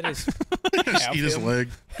 That is. Just eat his leg.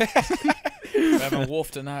 Having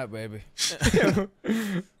wolf tonight, baby.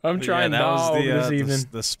 I'm trying this evening.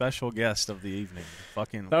 The special guest of the evening.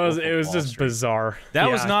 Fucking. It was just bizarre.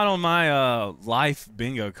 That was not on my life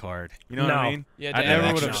bingo card. You know what I mean? Yeah, I never never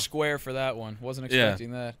would would have have. square for that one. Wasn't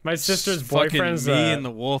expecting that. My sister's Fucking boyfriend's me and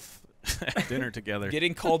the wolf at dinner together.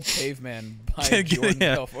 Getting called caveman by Jordan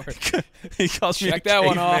Belfort. He calls me Check a that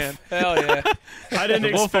one caveman. off. Hell yeah. I didn't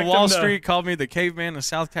The Wolf expect of Wall him to, Street called me the caveman of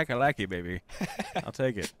South Kakalaki, baby. I'll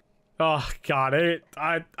take it. Oh God,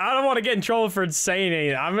 I don't want to get in trouble for saying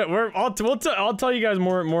anything. I'll tell you guys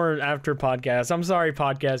more after podcast. I'm sorry,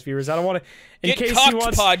 podcast viewers. I don't want to. In case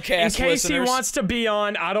he wants to be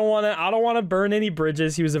on, I don't want to burn any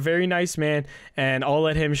bridges. He was a very nice man, and I'll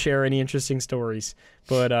let him share any interesting stories.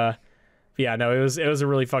 But yeah, no, it was a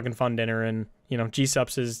really fucking fun dinner, and you know,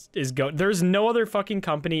 G-Subs is go. There's no other fucking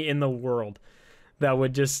company in the world that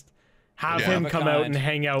would just have him come out and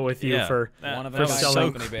hang out with you for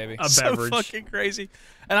selling company, baby. a so beverage. fucking crazy.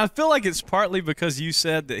 And I feel like it's partly because you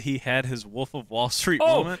said that he had his Wolf of Wall Street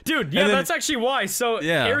moment. Dude, yeah, that's actually why. So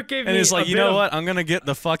Eric gave me and it's like, you know what? I'm gonna get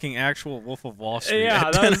the fucking actual Wolf of Wall Street.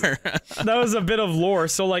 Yeah, that was a bit of lore.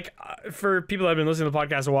 So like, for people that have been listening to the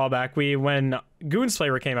podcast a while back, when Goons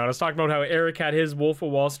flavor came out, I was talking about how Eric had his Wolf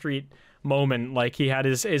of Wall Street moment. Like, he had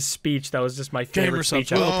his speech that was just my favorite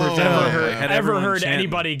speech I've ever heard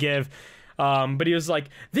anybody give. But he was like,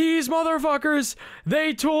 these motherfuckers,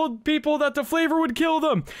 they told people that the flavor would kill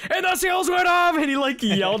them, and the sales went up, and he like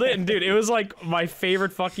yelled it, and dude, it was like my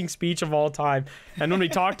favorite fucking speech of all time. And when we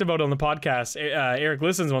talked about it on the podcast, Eric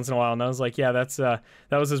listens once in a while, and I was like, yeah, that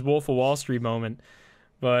was his Wolf of Wall Street moment.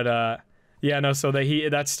 But yeah, no, so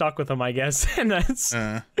that stuck with him, I guess, and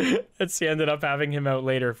he ended up having him out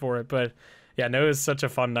later for it. But yeah, no, it was such a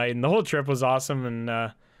fun night, and the whole trip was awesome, and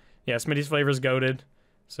yeah, Smitty's Flavor's goated,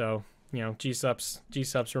 so. You know, G-Subs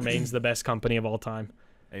remains the best company of all time.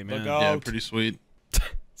 Amen. Yeah, pretty sweet.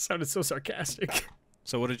 Sounded so sarcastic.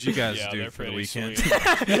 So what did you guys do for the weekend?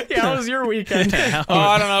 Yeah, how was your weekend?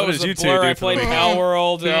 I don't know. It was a blur. I played Pal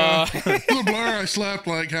World. The blur. I slept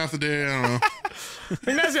like half the day. I don't know.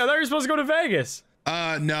 Ignacio, I thought you were supposed to go to Vegas.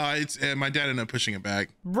 No, it's my dad ended up pushing it back.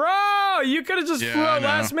 Bro, you could have just flew out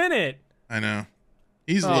last minute. I know.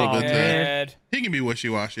 He's a little bit. He can be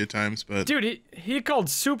wishy-washy at times, but dude, he called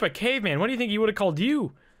Soup a caveman. What do you think he would have called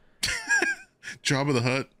you? Jabba the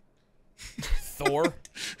Hutt. Thor.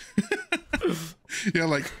 Yeah,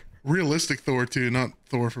 like realistic Thor too, not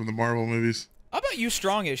Thor from the Marvel movies. I bet you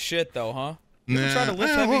strong as shit though, huh? You ever try to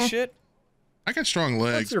lift heavy shit? I got strong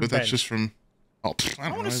legs, but that's just from. Oh,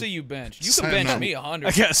 I want to see you bench. You can bench me 100.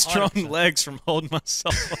 I got strong legs from holding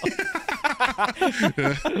myself up.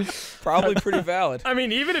 Probably pretty valid. I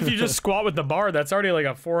mean, even if you just squat with the bar, that's already like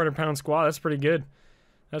a 400-pound squat. That's pretty good.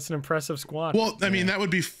 That's an impressive squat. Well, I mean, that would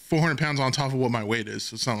be 400 pounds on top of what my weight is.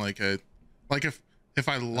 So it's not like if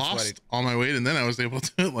I lost all my weight and then I was able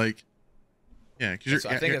to like, yeah, because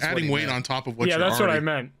you're adding weight on top of what. Yeah, that's what I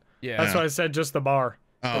meant. Yeah, that's why I said just the bar.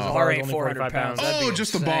 The bar ain't 400 pounds. Oh,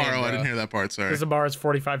 just the bar. Oh, I didn't hear that part. Sorry. Because the bar is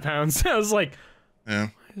 45 pounds. I was like, yeah.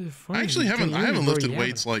 I actually haven't lifted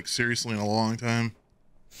weights like seriously in a long time.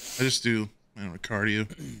 I just do, I don't know, cardio.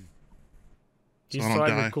 Do you still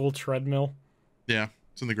have a cool treadmill? Yeah,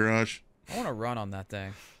 it's in the garage. I want to run on that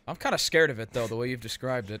thing. I'm kind of scared of it though, the way you've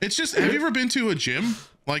described it. It's just, have you ever been to a gym?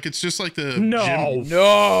 Like, it's just like the no, gym.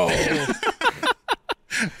 No.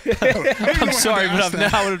 I'm sorry,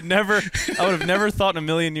 but I would have never thought in a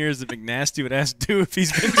million years that McNasty would ask Dew if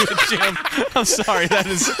he's been to a gym. I'm sorry, that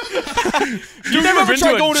is. You never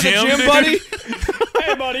tried going to the gym, buddy?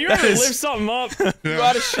 Hey, buddy, you ever lift something up? You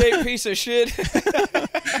out of shape piece of shit.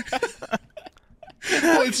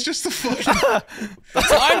 Well, it's just the fucking. The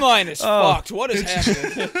timeline is fucked. What is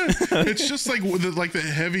happening? It's just like the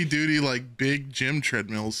heavy duty, like big gym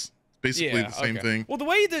treadmills. Basically the same thing. Well, the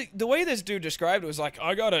way this dude described it was like,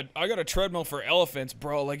 I got a treadmill for elephants,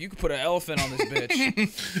 bro. Like, you could put an elephant on this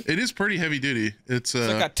bitch. It is pretty heavy duty. It's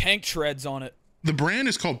got tank treads on it. The brand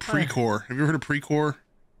is called Precor. Have you ever heard of Precor?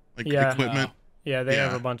 Like equipment? Yeah, they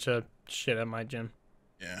have a bunch of shit at my gym.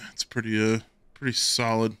 Yeah, it's pretty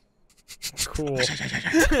solid. Cool.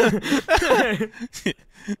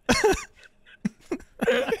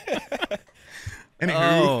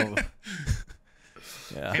 Anywho.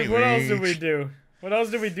 Yeah. Anyway. What else did we do? What else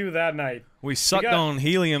did we do that night? We sucked on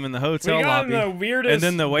helium in the hotel we got lobby. In the weirdest and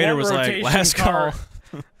then the waiter was like, last call.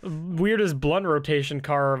 Weirdest blunt rotation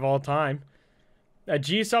car of all time. A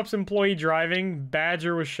G-Subs employee driving,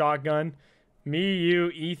 Badger with shotgun, me, you,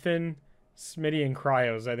 Ethan, Smitty, and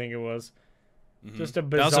Cryos, I think it was. Just a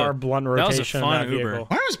bizarre blunt rotation. That was a fun Uber.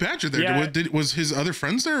 Why was Badger there? Yeah. Was his other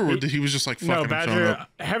friends there, or he was just like fucking showing up?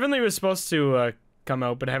 Heavenly was supposed to come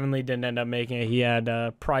out, but Heavenly didn't end up making it. He had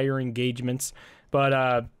prior engagements.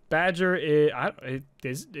 But Badger, is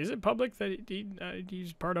it public that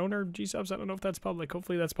he's part owner of G-Subs? I don't know if that's public.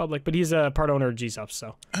 Hopefully that's public. But he's a part owner of G-Subs,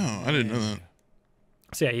 so. Oh, I didn't know that.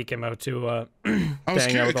 So yeah, he came out to I was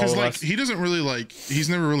curious because like he doesn't really he's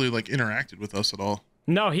never really interacted with us at all.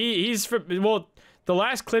 No, he's the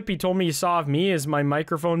last clip he told me he saw of me is my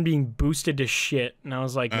microphone being boosted to shit, and I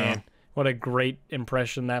was like, man, what a great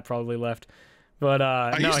impression that probably left. But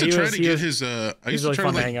I used to try to get his. I used to really try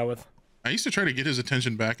fun to to hang out with. I used to try to get his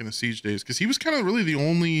attention back in the Siege days because he was kind of really the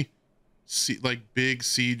only big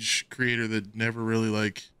Siege creator that never really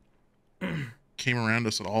like came around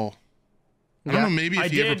us at all. I don't know, maybe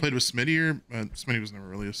if he ever played with Smitty or Smitty was never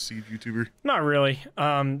really a Siege YouTuber. Not really.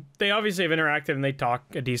 They obviously have interacted and they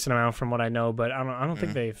talk a decent amount from what I know, but I don't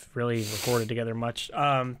think they've really recorded together much.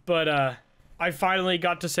 But I finally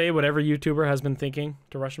got to say what every YouTuber has been thinking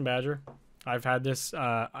to Russian Badger. I've had this.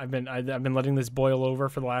 I've been letting this boil over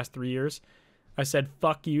for the last 3 years. I said,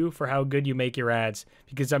 fuck you for how good you make your ads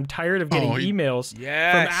because I'm tired of getting emails from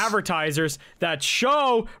advertisers that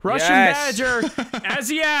show Russian Badger as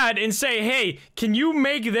the ad and say, hey, can you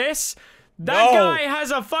make this? That guy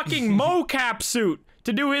has a fucking mocap suit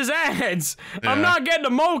to do his ads. Yeah. I'm not getting a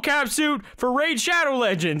mocap suit for Raid Shadow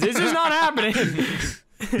Legends. This is not happening.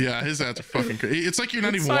 Yeah, his ads are fucking crazy. It's like you're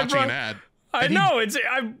not even watching an ad. I know.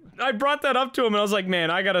 I brought that up to him and I was like, man,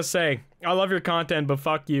 I gotta say, I love your content, but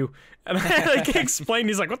fuck you. And I like explained,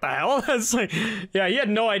 he's like, what the hell? It's like, yeah, he had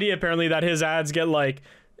no idea apparently that his ads get like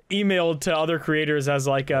emailed to other creators as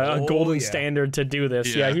like a golden standard to do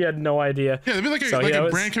this. Yeah, he had no idea. Yeah, it'd be like a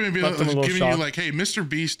brand coming and be like, giving you like, hey, Mr.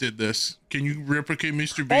 Beast did this. Can you replicate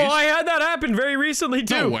Mr. Beast? Oh, I had that happen very recently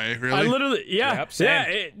too. No way, really? I literally,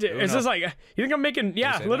 it's just like, you think I'm making,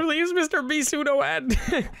 literally use Mr. Beast pseudo ad.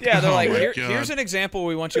 Yeah, they're like, here's an example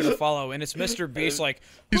we want you to follow, and it's Mr. Beast like,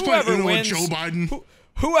 he's whoever playing wins, Joe Biden.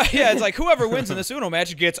 It's like whoever wins in this Uno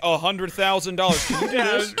match gets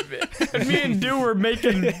 $100,000. And me and Du were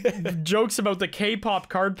making jokes about the K-pop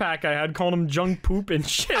card pack I had, calling him junk poop and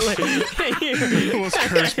shit. Like, it was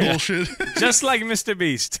curse bullshit. Just like Mr.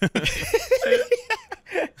 Beast.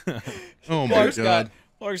 Oh my god.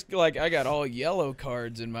 Clark's like, I got all yellow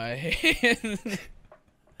cards in my hand.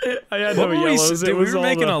 I had no yellows. We were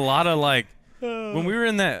making a lot of like when we were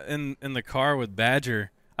in the car with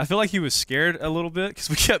Badger. I feel like he was scared a little bit because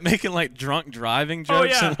we kept making like drunk driving jokes. Oh,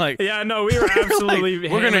 yeah. And, like, no, we were absolutely.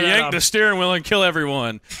 Like, we're gonna yank the steering wheel and kill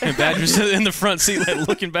everyone. And Badger's in the front seat, like,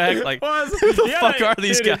 looking back, like, who the fuck are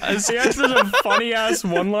these guys? He had such a funny ass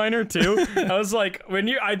one-liner too. I was like,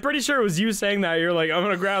 I'm pretty sure it was you saying that. You're like, I'm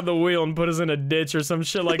gonna grab the wheel and put us in a ditch or some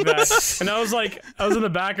shit like that. And I was in the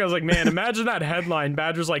back. I was like, man, imagine that headline.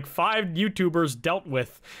 Badger's like 5 YouTubers dealt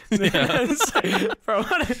with. Yeah. Bro,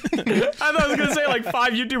 I thought I was gonna say like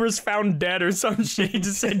 5 YouTubers found dead or some shit. He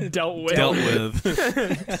just said dealt with. Dealt with.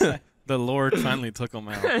 The Lord finally took him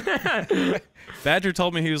out. Badger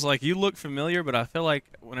told me, he was like, you look familiar, but I feel like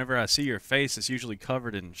whenever I see your face, it's usually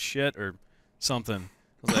covered in shit or something.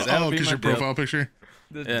 I was like, because your profile picture?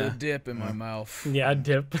 The dip in my mouth. Yeah,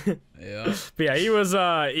 dip. Yeah. But yeah, he was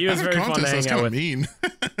very fun to hang out with. Mean.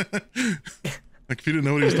 Like if you didn't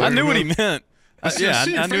know what he was talking about. I knew what he meant. I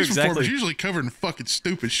knew exactly. It's usually covered in fucking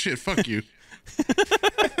stupid shit. Fuck you.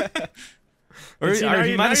 Or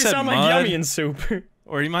he might have said mud. Like yummy in soup.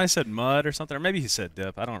 Or he might have said mud or something. Or maybe he said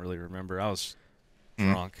dip. I don't really remember. I was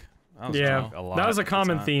drunk. I was drunk a lot. That was a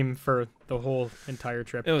common theme for the whole entire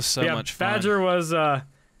trip. It was so much fun.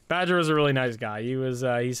 Badger was a really nice guy.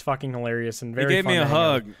 He's fucking hilarious and very He gave fun me a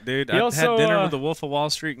hug, with. dude. I had dinner with the Wolf of Wall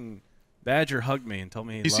Street, and Badger hugged me and told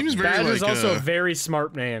me he loved seems me. very Badger's also a very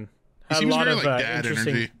smart man. He seems a lot very of dad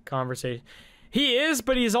interesting energy. conversation. He is,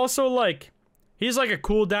 but he's also like, he's like a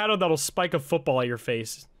cool dad that'll spike a football at your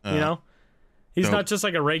face. You know, he's not just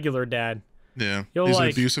like a regular dad. Yeah, he'll he's like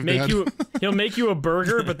an abusive make dad. he'll make you a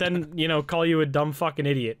burger, but then call you a dumb fucking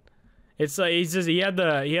idiot. It's like he had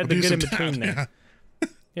the good in between there.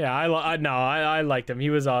 Yeah, I liked him. He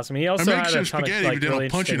was awesome. He also had a ton of like really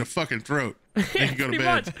punch you in the fucking throat. Yeah, you go to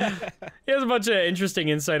bed. He has a bunch of interesting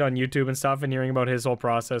insight on YouTube and stuff, and hearing about his whole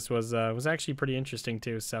process was actually pretty interesting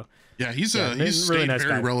too. So yeah, he's really stayed nice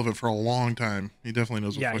very guy. relevant for a long time. He definitely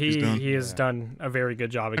knows what the fuck he's done. He has done a very good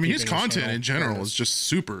job. I mean, his content in general is just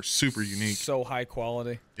super unique. So high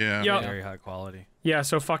quality. Yeah, very high quality. Yeah,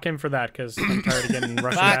 so fuck him for that because I'm tired of getting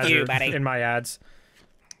Russian Badger in my ads.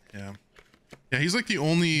 Yeah, he's like the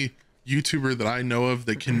only YouTuber that I know of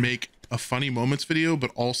that can make a funny moments video,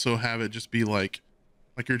 but also have it just be like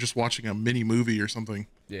you're just watching a mini movie or something.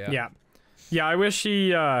 Yeah. I wish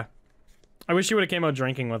he would have came out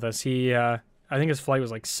drinking with us. I think his flight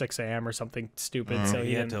was like 6 a.m. or something stupid, so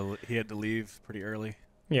he had to leave pretty early.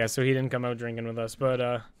 Yeah, so he didn't come out drinking with us. But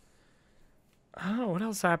I don't know what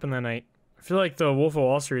else happened that night. I feel like the Wolf of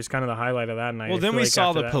Wall Street is kind of the highlight of that night. Well, then we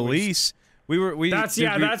saw the police. We went to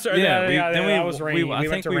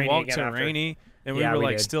Rainy, and we were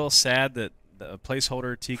like still sad that the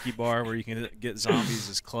placeholder tiki bar where you can get zombies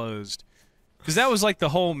is closed. Because that was like the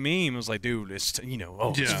whole meme. It was like, dude, it's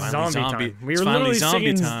it's finally zombie time. We It's were finally literally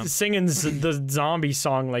zombie singing time. the zombie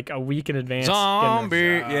song like a week in advance. Zombie.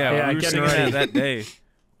 Yeah, we were getting singing ready. that day.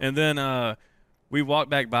 And then we walked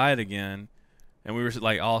back by it again, and we were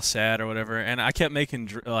like all sad or whatever. And I kept making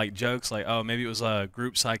like jokes like, oh, maybe it was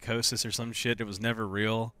group psychosis or some shit. It was never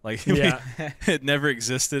real. Like Yeah. it never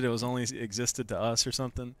existed. It was only existed to us or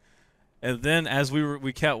something. And then as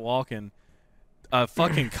we kept walking, a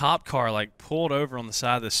fucking cop car like pulled over on the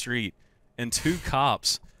side of the street, and 2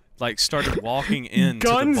 cops like started walking into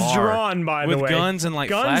Guns the bar drawn, by the with way. guns and like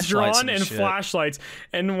Guns flashlights drawn and shit. flashlights.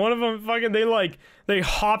 And one of them fucking they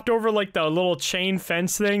hopped over like the little chain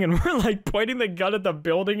fence thing and we're like pointing the gun at the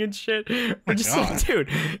building and shit. We're just God. like, dude,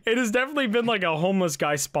 it has definitely been like a homeless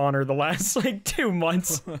guy spawner the last like 2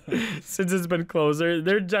 months since it's been closed.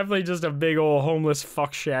 They're definitely just a big old homeless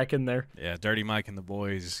fuck shack in there. Yeah, Dirty Mike and the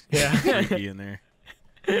boys. Yeah. Freaky in there.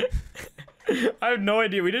 I have no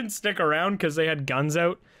idea. We didn't stick around because they had guns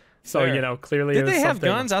out. So, Fair. Clearly Did it was they have something-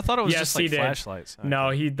 guns? I thought it was Yes, just like he did. flashlights.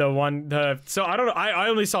 No, so I don't know. I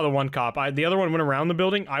only saw the one cop. The other one went around the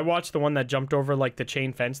building. I watched the one that jumped over like the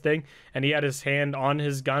chain fence thing, and he had his hand on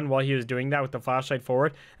his gun while he was doing that with the flashlight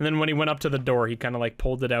forward. And then when he went up to the door, he kind of like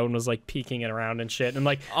pulled it out and was like peeking it around and shit. And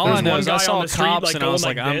like All there I was know one is guy I saw on the street cops like and I going was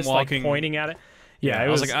like like, I'm this, walking- like pointing at it. Yeah, it I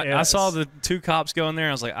was was like, I saw the 2 cops go in there.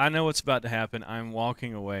 I was like, I know what's about to happen. I'm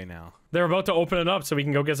walking away now. They're about to open it up so we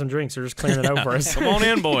can go get some drinks. They're just clearing it out for us. Come on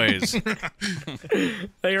in, boys.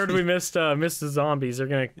 They heard we missed the zombies. They're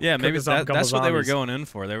gonna Yeah, cook maybe us up a couple that's what they were zombies. going in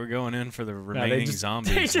for. They were going in for the Yeah, remaining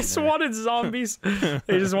zombies. They in just there. wanted zombies.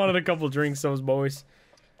 They just wanted a couple drinks. Those boys.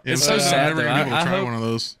 Yeah, It's I'm so sad, never though. gonna be able to I try hope- one of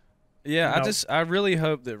those. Yeah, No. I really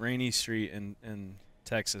hope that Rainy Street in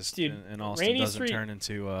Texas Dude, in Austin Rainy doesn't Street- turn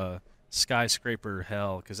into skyscraper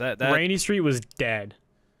hell, because that Rainy Street was dead.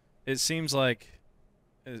 it seems like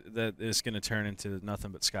that it's going to turn into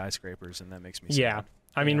nothing but skyscrapers, and that makes me sad. Yeah.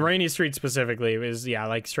 I mean, Yeah. Rainy Street specifically is,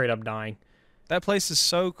 like straight up dying. That place is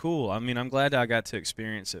so cool. I mean, I'm glad I got to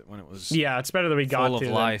experience it when it was Yeah, it's better that we got full to of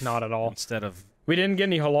than life not at all. instead of We didn't get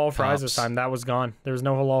any halal fries this Cops. time. That was gone. There was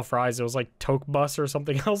no halal fries. It was like Toke Bus or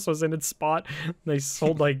something else was in its spot. They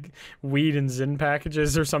sold like weed and Zyn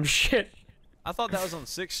packages or some shit. I thought that was on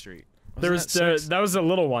 6th Street. There was Wasn't that 6th? that was a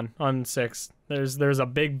little one on 6th. There's a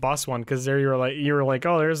big bus one because there you were like,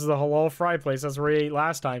 oh, there's the halal fry place. That's where we ate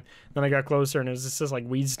last time. Then I got closer and it was just like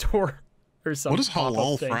weed store or something. What is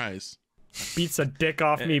halal fries? Beats a dick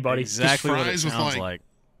off me, buddy. Exactly what it fries with, sounds like- like.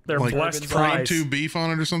 They're Like blessed grade fries. 2 beef on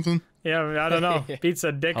it or something? Yeah, I don't know. Beats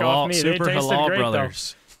a dick Halal, off me. They Super tasted Halal great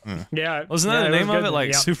Brothers. though. Yeah, Wasn't yeah, that the name was of good. it?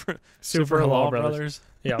 Like Yeah. Super Halal Brothers.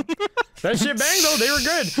 Yeah. That shit banged though. They were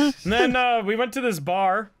good. And then we went to this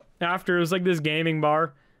bar after. It was like this gaming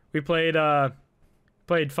bar. We played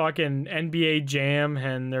fucking NBA Jam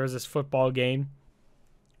and there was this football game.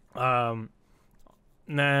 And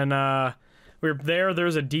then we were there. There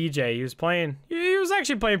was a DJ. He was playing. He was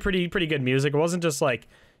actually playing pretty good music. It wasn't just like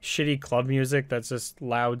shitty club music that's just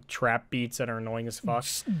loud trap beats that are annoying as fuck.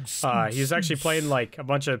 He was actually playing like a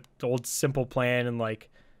bunch of old Simple Plan and like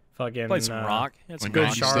fucking Played some rock. He had some Like Good rock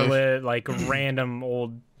rock. stuff. Charlotte, like random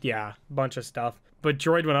old, bunch of stuff. But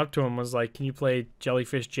Droid went up to him, was like, "Can you play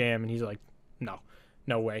Jellyfish Jam?" And he's like,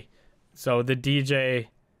 "No way." So the DJ,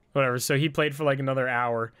 whatever. So he played for like another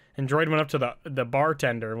hour, and Droid went up to the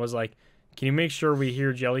bartender and was like, "Can you make sure we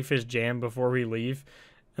hear Jellyfish Jam before we leave?"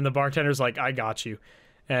 And the bartender's like, "I got you."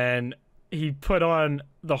 And he put on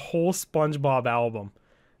the whole SpongeBob album.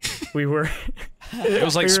 We were. It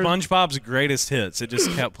was like we were- SpongeBob's greatest hits. It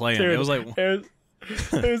just kept playing. Dude, it was like it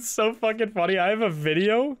was so fucking funny. I have a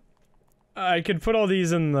video. I could put all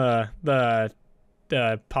these in the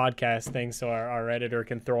podcast thing so our editor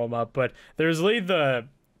can throw them up. But there's the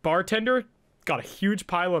bartender got a huge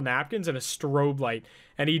pile of napkins and a strobe light,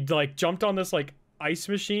 and he like jumped on this like ice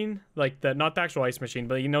machine, like not the actual ice machine,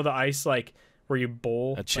 but the ice like where you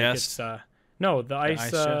bowl. A chest? Like it's, no, the ice.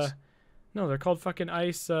 ice chest? No, they're called fucking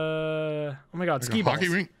ice. Oh my god, Like ski a balls. hockey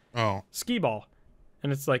rink? Oh. Ski ball.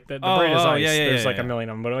 And it's like the Oh, brand is oh, ice. yeah, yeah, There's yeah, like a yeah. million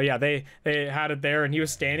of them. But yeah, they had it there and he was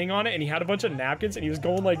standing on it and he had a bunch of napkins and he was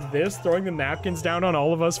going like this, throwing the napkins down on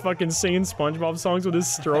all of us fucking singing SpongeBob songs with his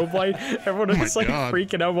strobe light. Everyone was my just like God.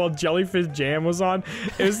 freaking out while Jellyfish Jam was on.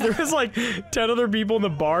 There was like 10 other people in the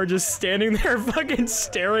bar just standing there fucking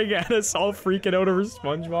staring at us all freaking out over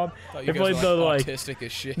SpongeBob. Thought They you played guys the were like autistic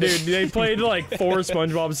as shit. dude, they played like 4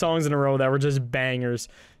 SpongeBob songs in a row that were just bangers.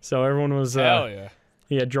 So everyone was Hell yeah.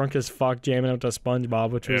 yeah, drunk as fuck, jamming out to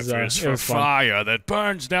SpongeBob, which was if it's it for was fun. fire that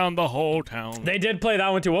burns down the whole town. They did play that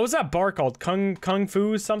one too. What was that bar called? Kung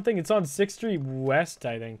Fu something? It's on 6th Street West,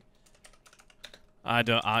 I think.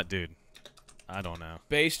 Dude, I don't know.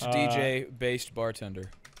 Based DJ, based bartender.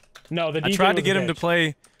 No, the DJ I tried to was get a him to bitch.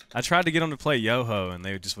 play. I tried to get him to play Yoho, and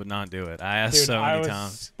they just would not do it. I asked Dude, so many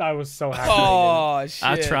times. I was so happy. Oh shit!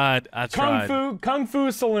 I tried. I tried. Kung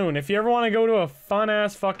Fu Saloon. If you ever want to go to a fun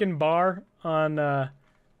ass fucking bar on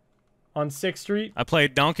 6th Street, I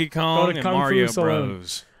played Donkey Kong and Kung Fu Mario Saloon.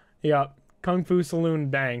 Bros. yeah, Kung Fu Saloon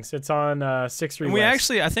bangs. It's on 6th Street. And we West.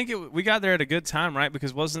 actually, I think we got there at a good time, right?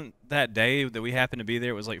 Because wasn't that day that we happened to be there?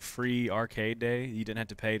 It was like free arcade day. You didn't have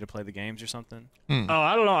to pay to play the games or something. Oh,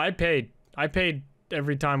 I don't know. I paid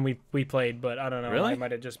every time we played, but I don't know. Really? I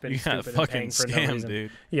might have just been You got stupid and fucking paying for no scammed, reason.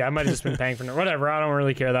 dude. Yeah, I might have just been paying for no whatever. I don't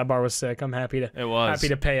really care. That bar was sick. I'm happy to It was. happy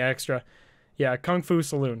to pay extra. Yeah, Kung Fu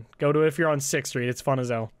Saloon. Go to it if you're on 6th Street. It's fun as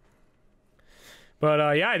hell.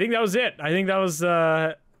 But yeah, I think that was it. I think that was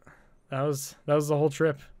the whole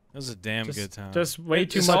trip. It was a damn Just, good time. Just way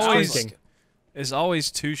too It's much always- drinking. It's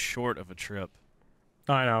always too short of a trip.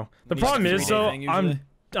 I know. The Needs problem to is be though, anything, usually.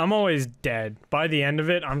 I'm always dead. By the end of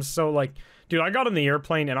it, I'm so like, dude, I got on the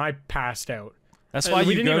airplane and I passed out. That's why we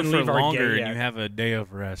you didn't go even for leave our longer gate and you yet. have a day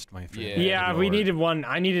of rest, my friend. Yeah. Yeah, we Lord. needed one.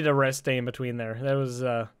 I needed a rest day in between there. That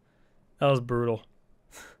was brutal.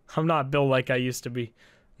 I'm not built like I used to be.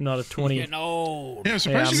 I'm not a 20. Getting old. Yeah, I'm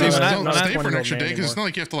surprised I'm you guys not- don't not a stay for an 20-year-old extra man day because it's anymore. not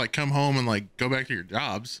like you have to like come home and like go back to your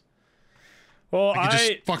jobs. Well, You could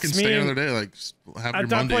just I fucking Smee stay and- another day, like just have your At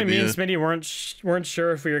that Monday point, be me and a- Smitty weren't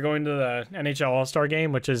sure if we were going to the NHL All-Star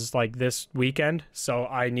game, which is like this weekend. So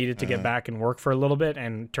I needed to get back and work for a little bit,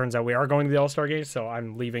 and turns out we are going to the All-Star game. So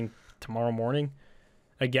I'm leaving tomorrow morning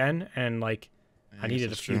again, and like I guess needed a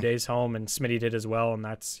that's few true. days home, and Smitty did as well, and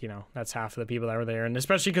that's that's half of the people that were there, and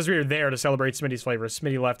especially because we were there to celebrate Smitty's flavor.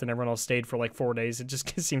 Smitty left, and everyone else stayed for like 4 days. It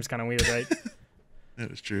just seems kind of weird, right? That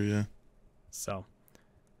is true, yeah. So.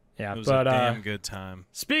 Yeah, It was but a damn good time.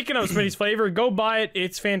 speaking of Smitty's flavor, go buy it.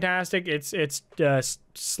 It's fantastic. It's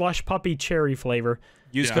slush puppy cherry flavor.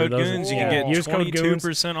 Use Yeah, code those- Goons, you yeah. can get Use code Goons.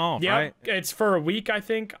 22% off, Yeah, right? it's for a week. I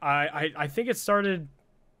think. I think it started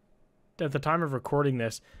at the time of recording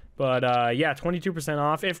this, but yeah, 22%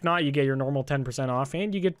 off. If not, you get your normal 10% off,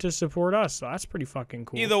 and you get to support us. So that's pretty fucking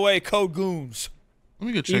cool. Either way, code Goons. Let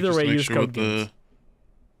me go check Either just way, to make use sure code what Goons.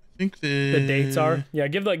 I think the dates are. Yeah,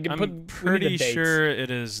 give the. I'm put, we need the pretty dates. sure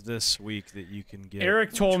it is this week that you can get.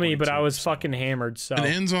 Eric told me, but I was 22% fucking off. hammered. So It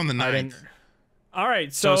ends on the I 9th. didn't. All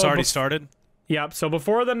right, So so it's already bef- started? Yep. So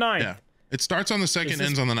before the 9th. Yeah. It starts on the 2nd, this-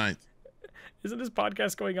 ends on the 9th. Isn't this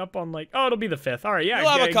podcast going up on like? Oh, it'll be the 5th. All right, yeah. You'll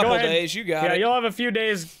have yeah, a go couple ahead. days. You got Yeah, it. you'll have a few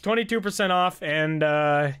days, 22% off, and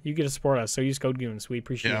you get to support us. So use code Goons. We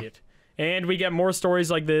appreciate Yeah. it. And we get more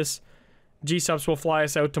stories like this. G-Subs will fly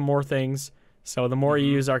us out to more things. So the more you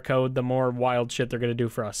use our code, the more wild shit they're going to do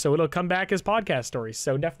for us. So it'll come back as podcast stories.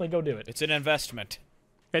 So definitely go do it. It's an investment.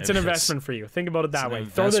 It's It an is. investment for you. Think about it that an way.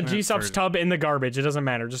 Throw the investment G-Subs for- tub in the garbage. It doesn't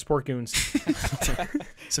matter. Just support Goons.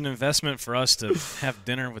 It's an investment for us to have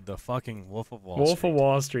dinner with the fucking Wolf of Wall Wolf Street. of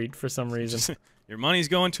Wall Street for some reason. Your money's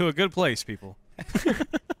going to a good place, people.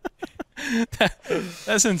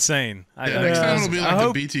 That's insane. Yeah, next time it'll be I like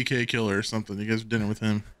hope the BTK killer or something. You guys have dinner with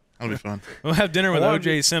him. That'll be fun. we'll have dinner with I wanna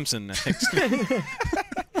O.J. Simpson next.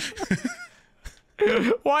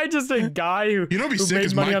 Why just a guy who, You know what'd be who sick made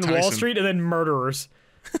is money Mike on Wall Tyson. Street and then murderers?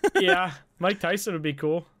 Yeah, Mike Tyson would be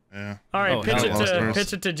cool. Yeah. All right, Oh, pitch hell yeah. it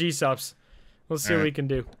to G-Subs. We'll see what Alright. we can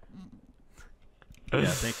do. Yeah,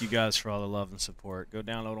 thank you guys for all the love and support. Go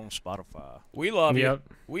download on Spotify. We love you. Yep.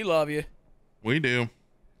 We love you. We do.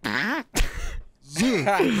 All right,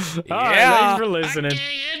 Yeah. thanks for listening.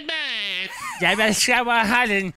 Yeah,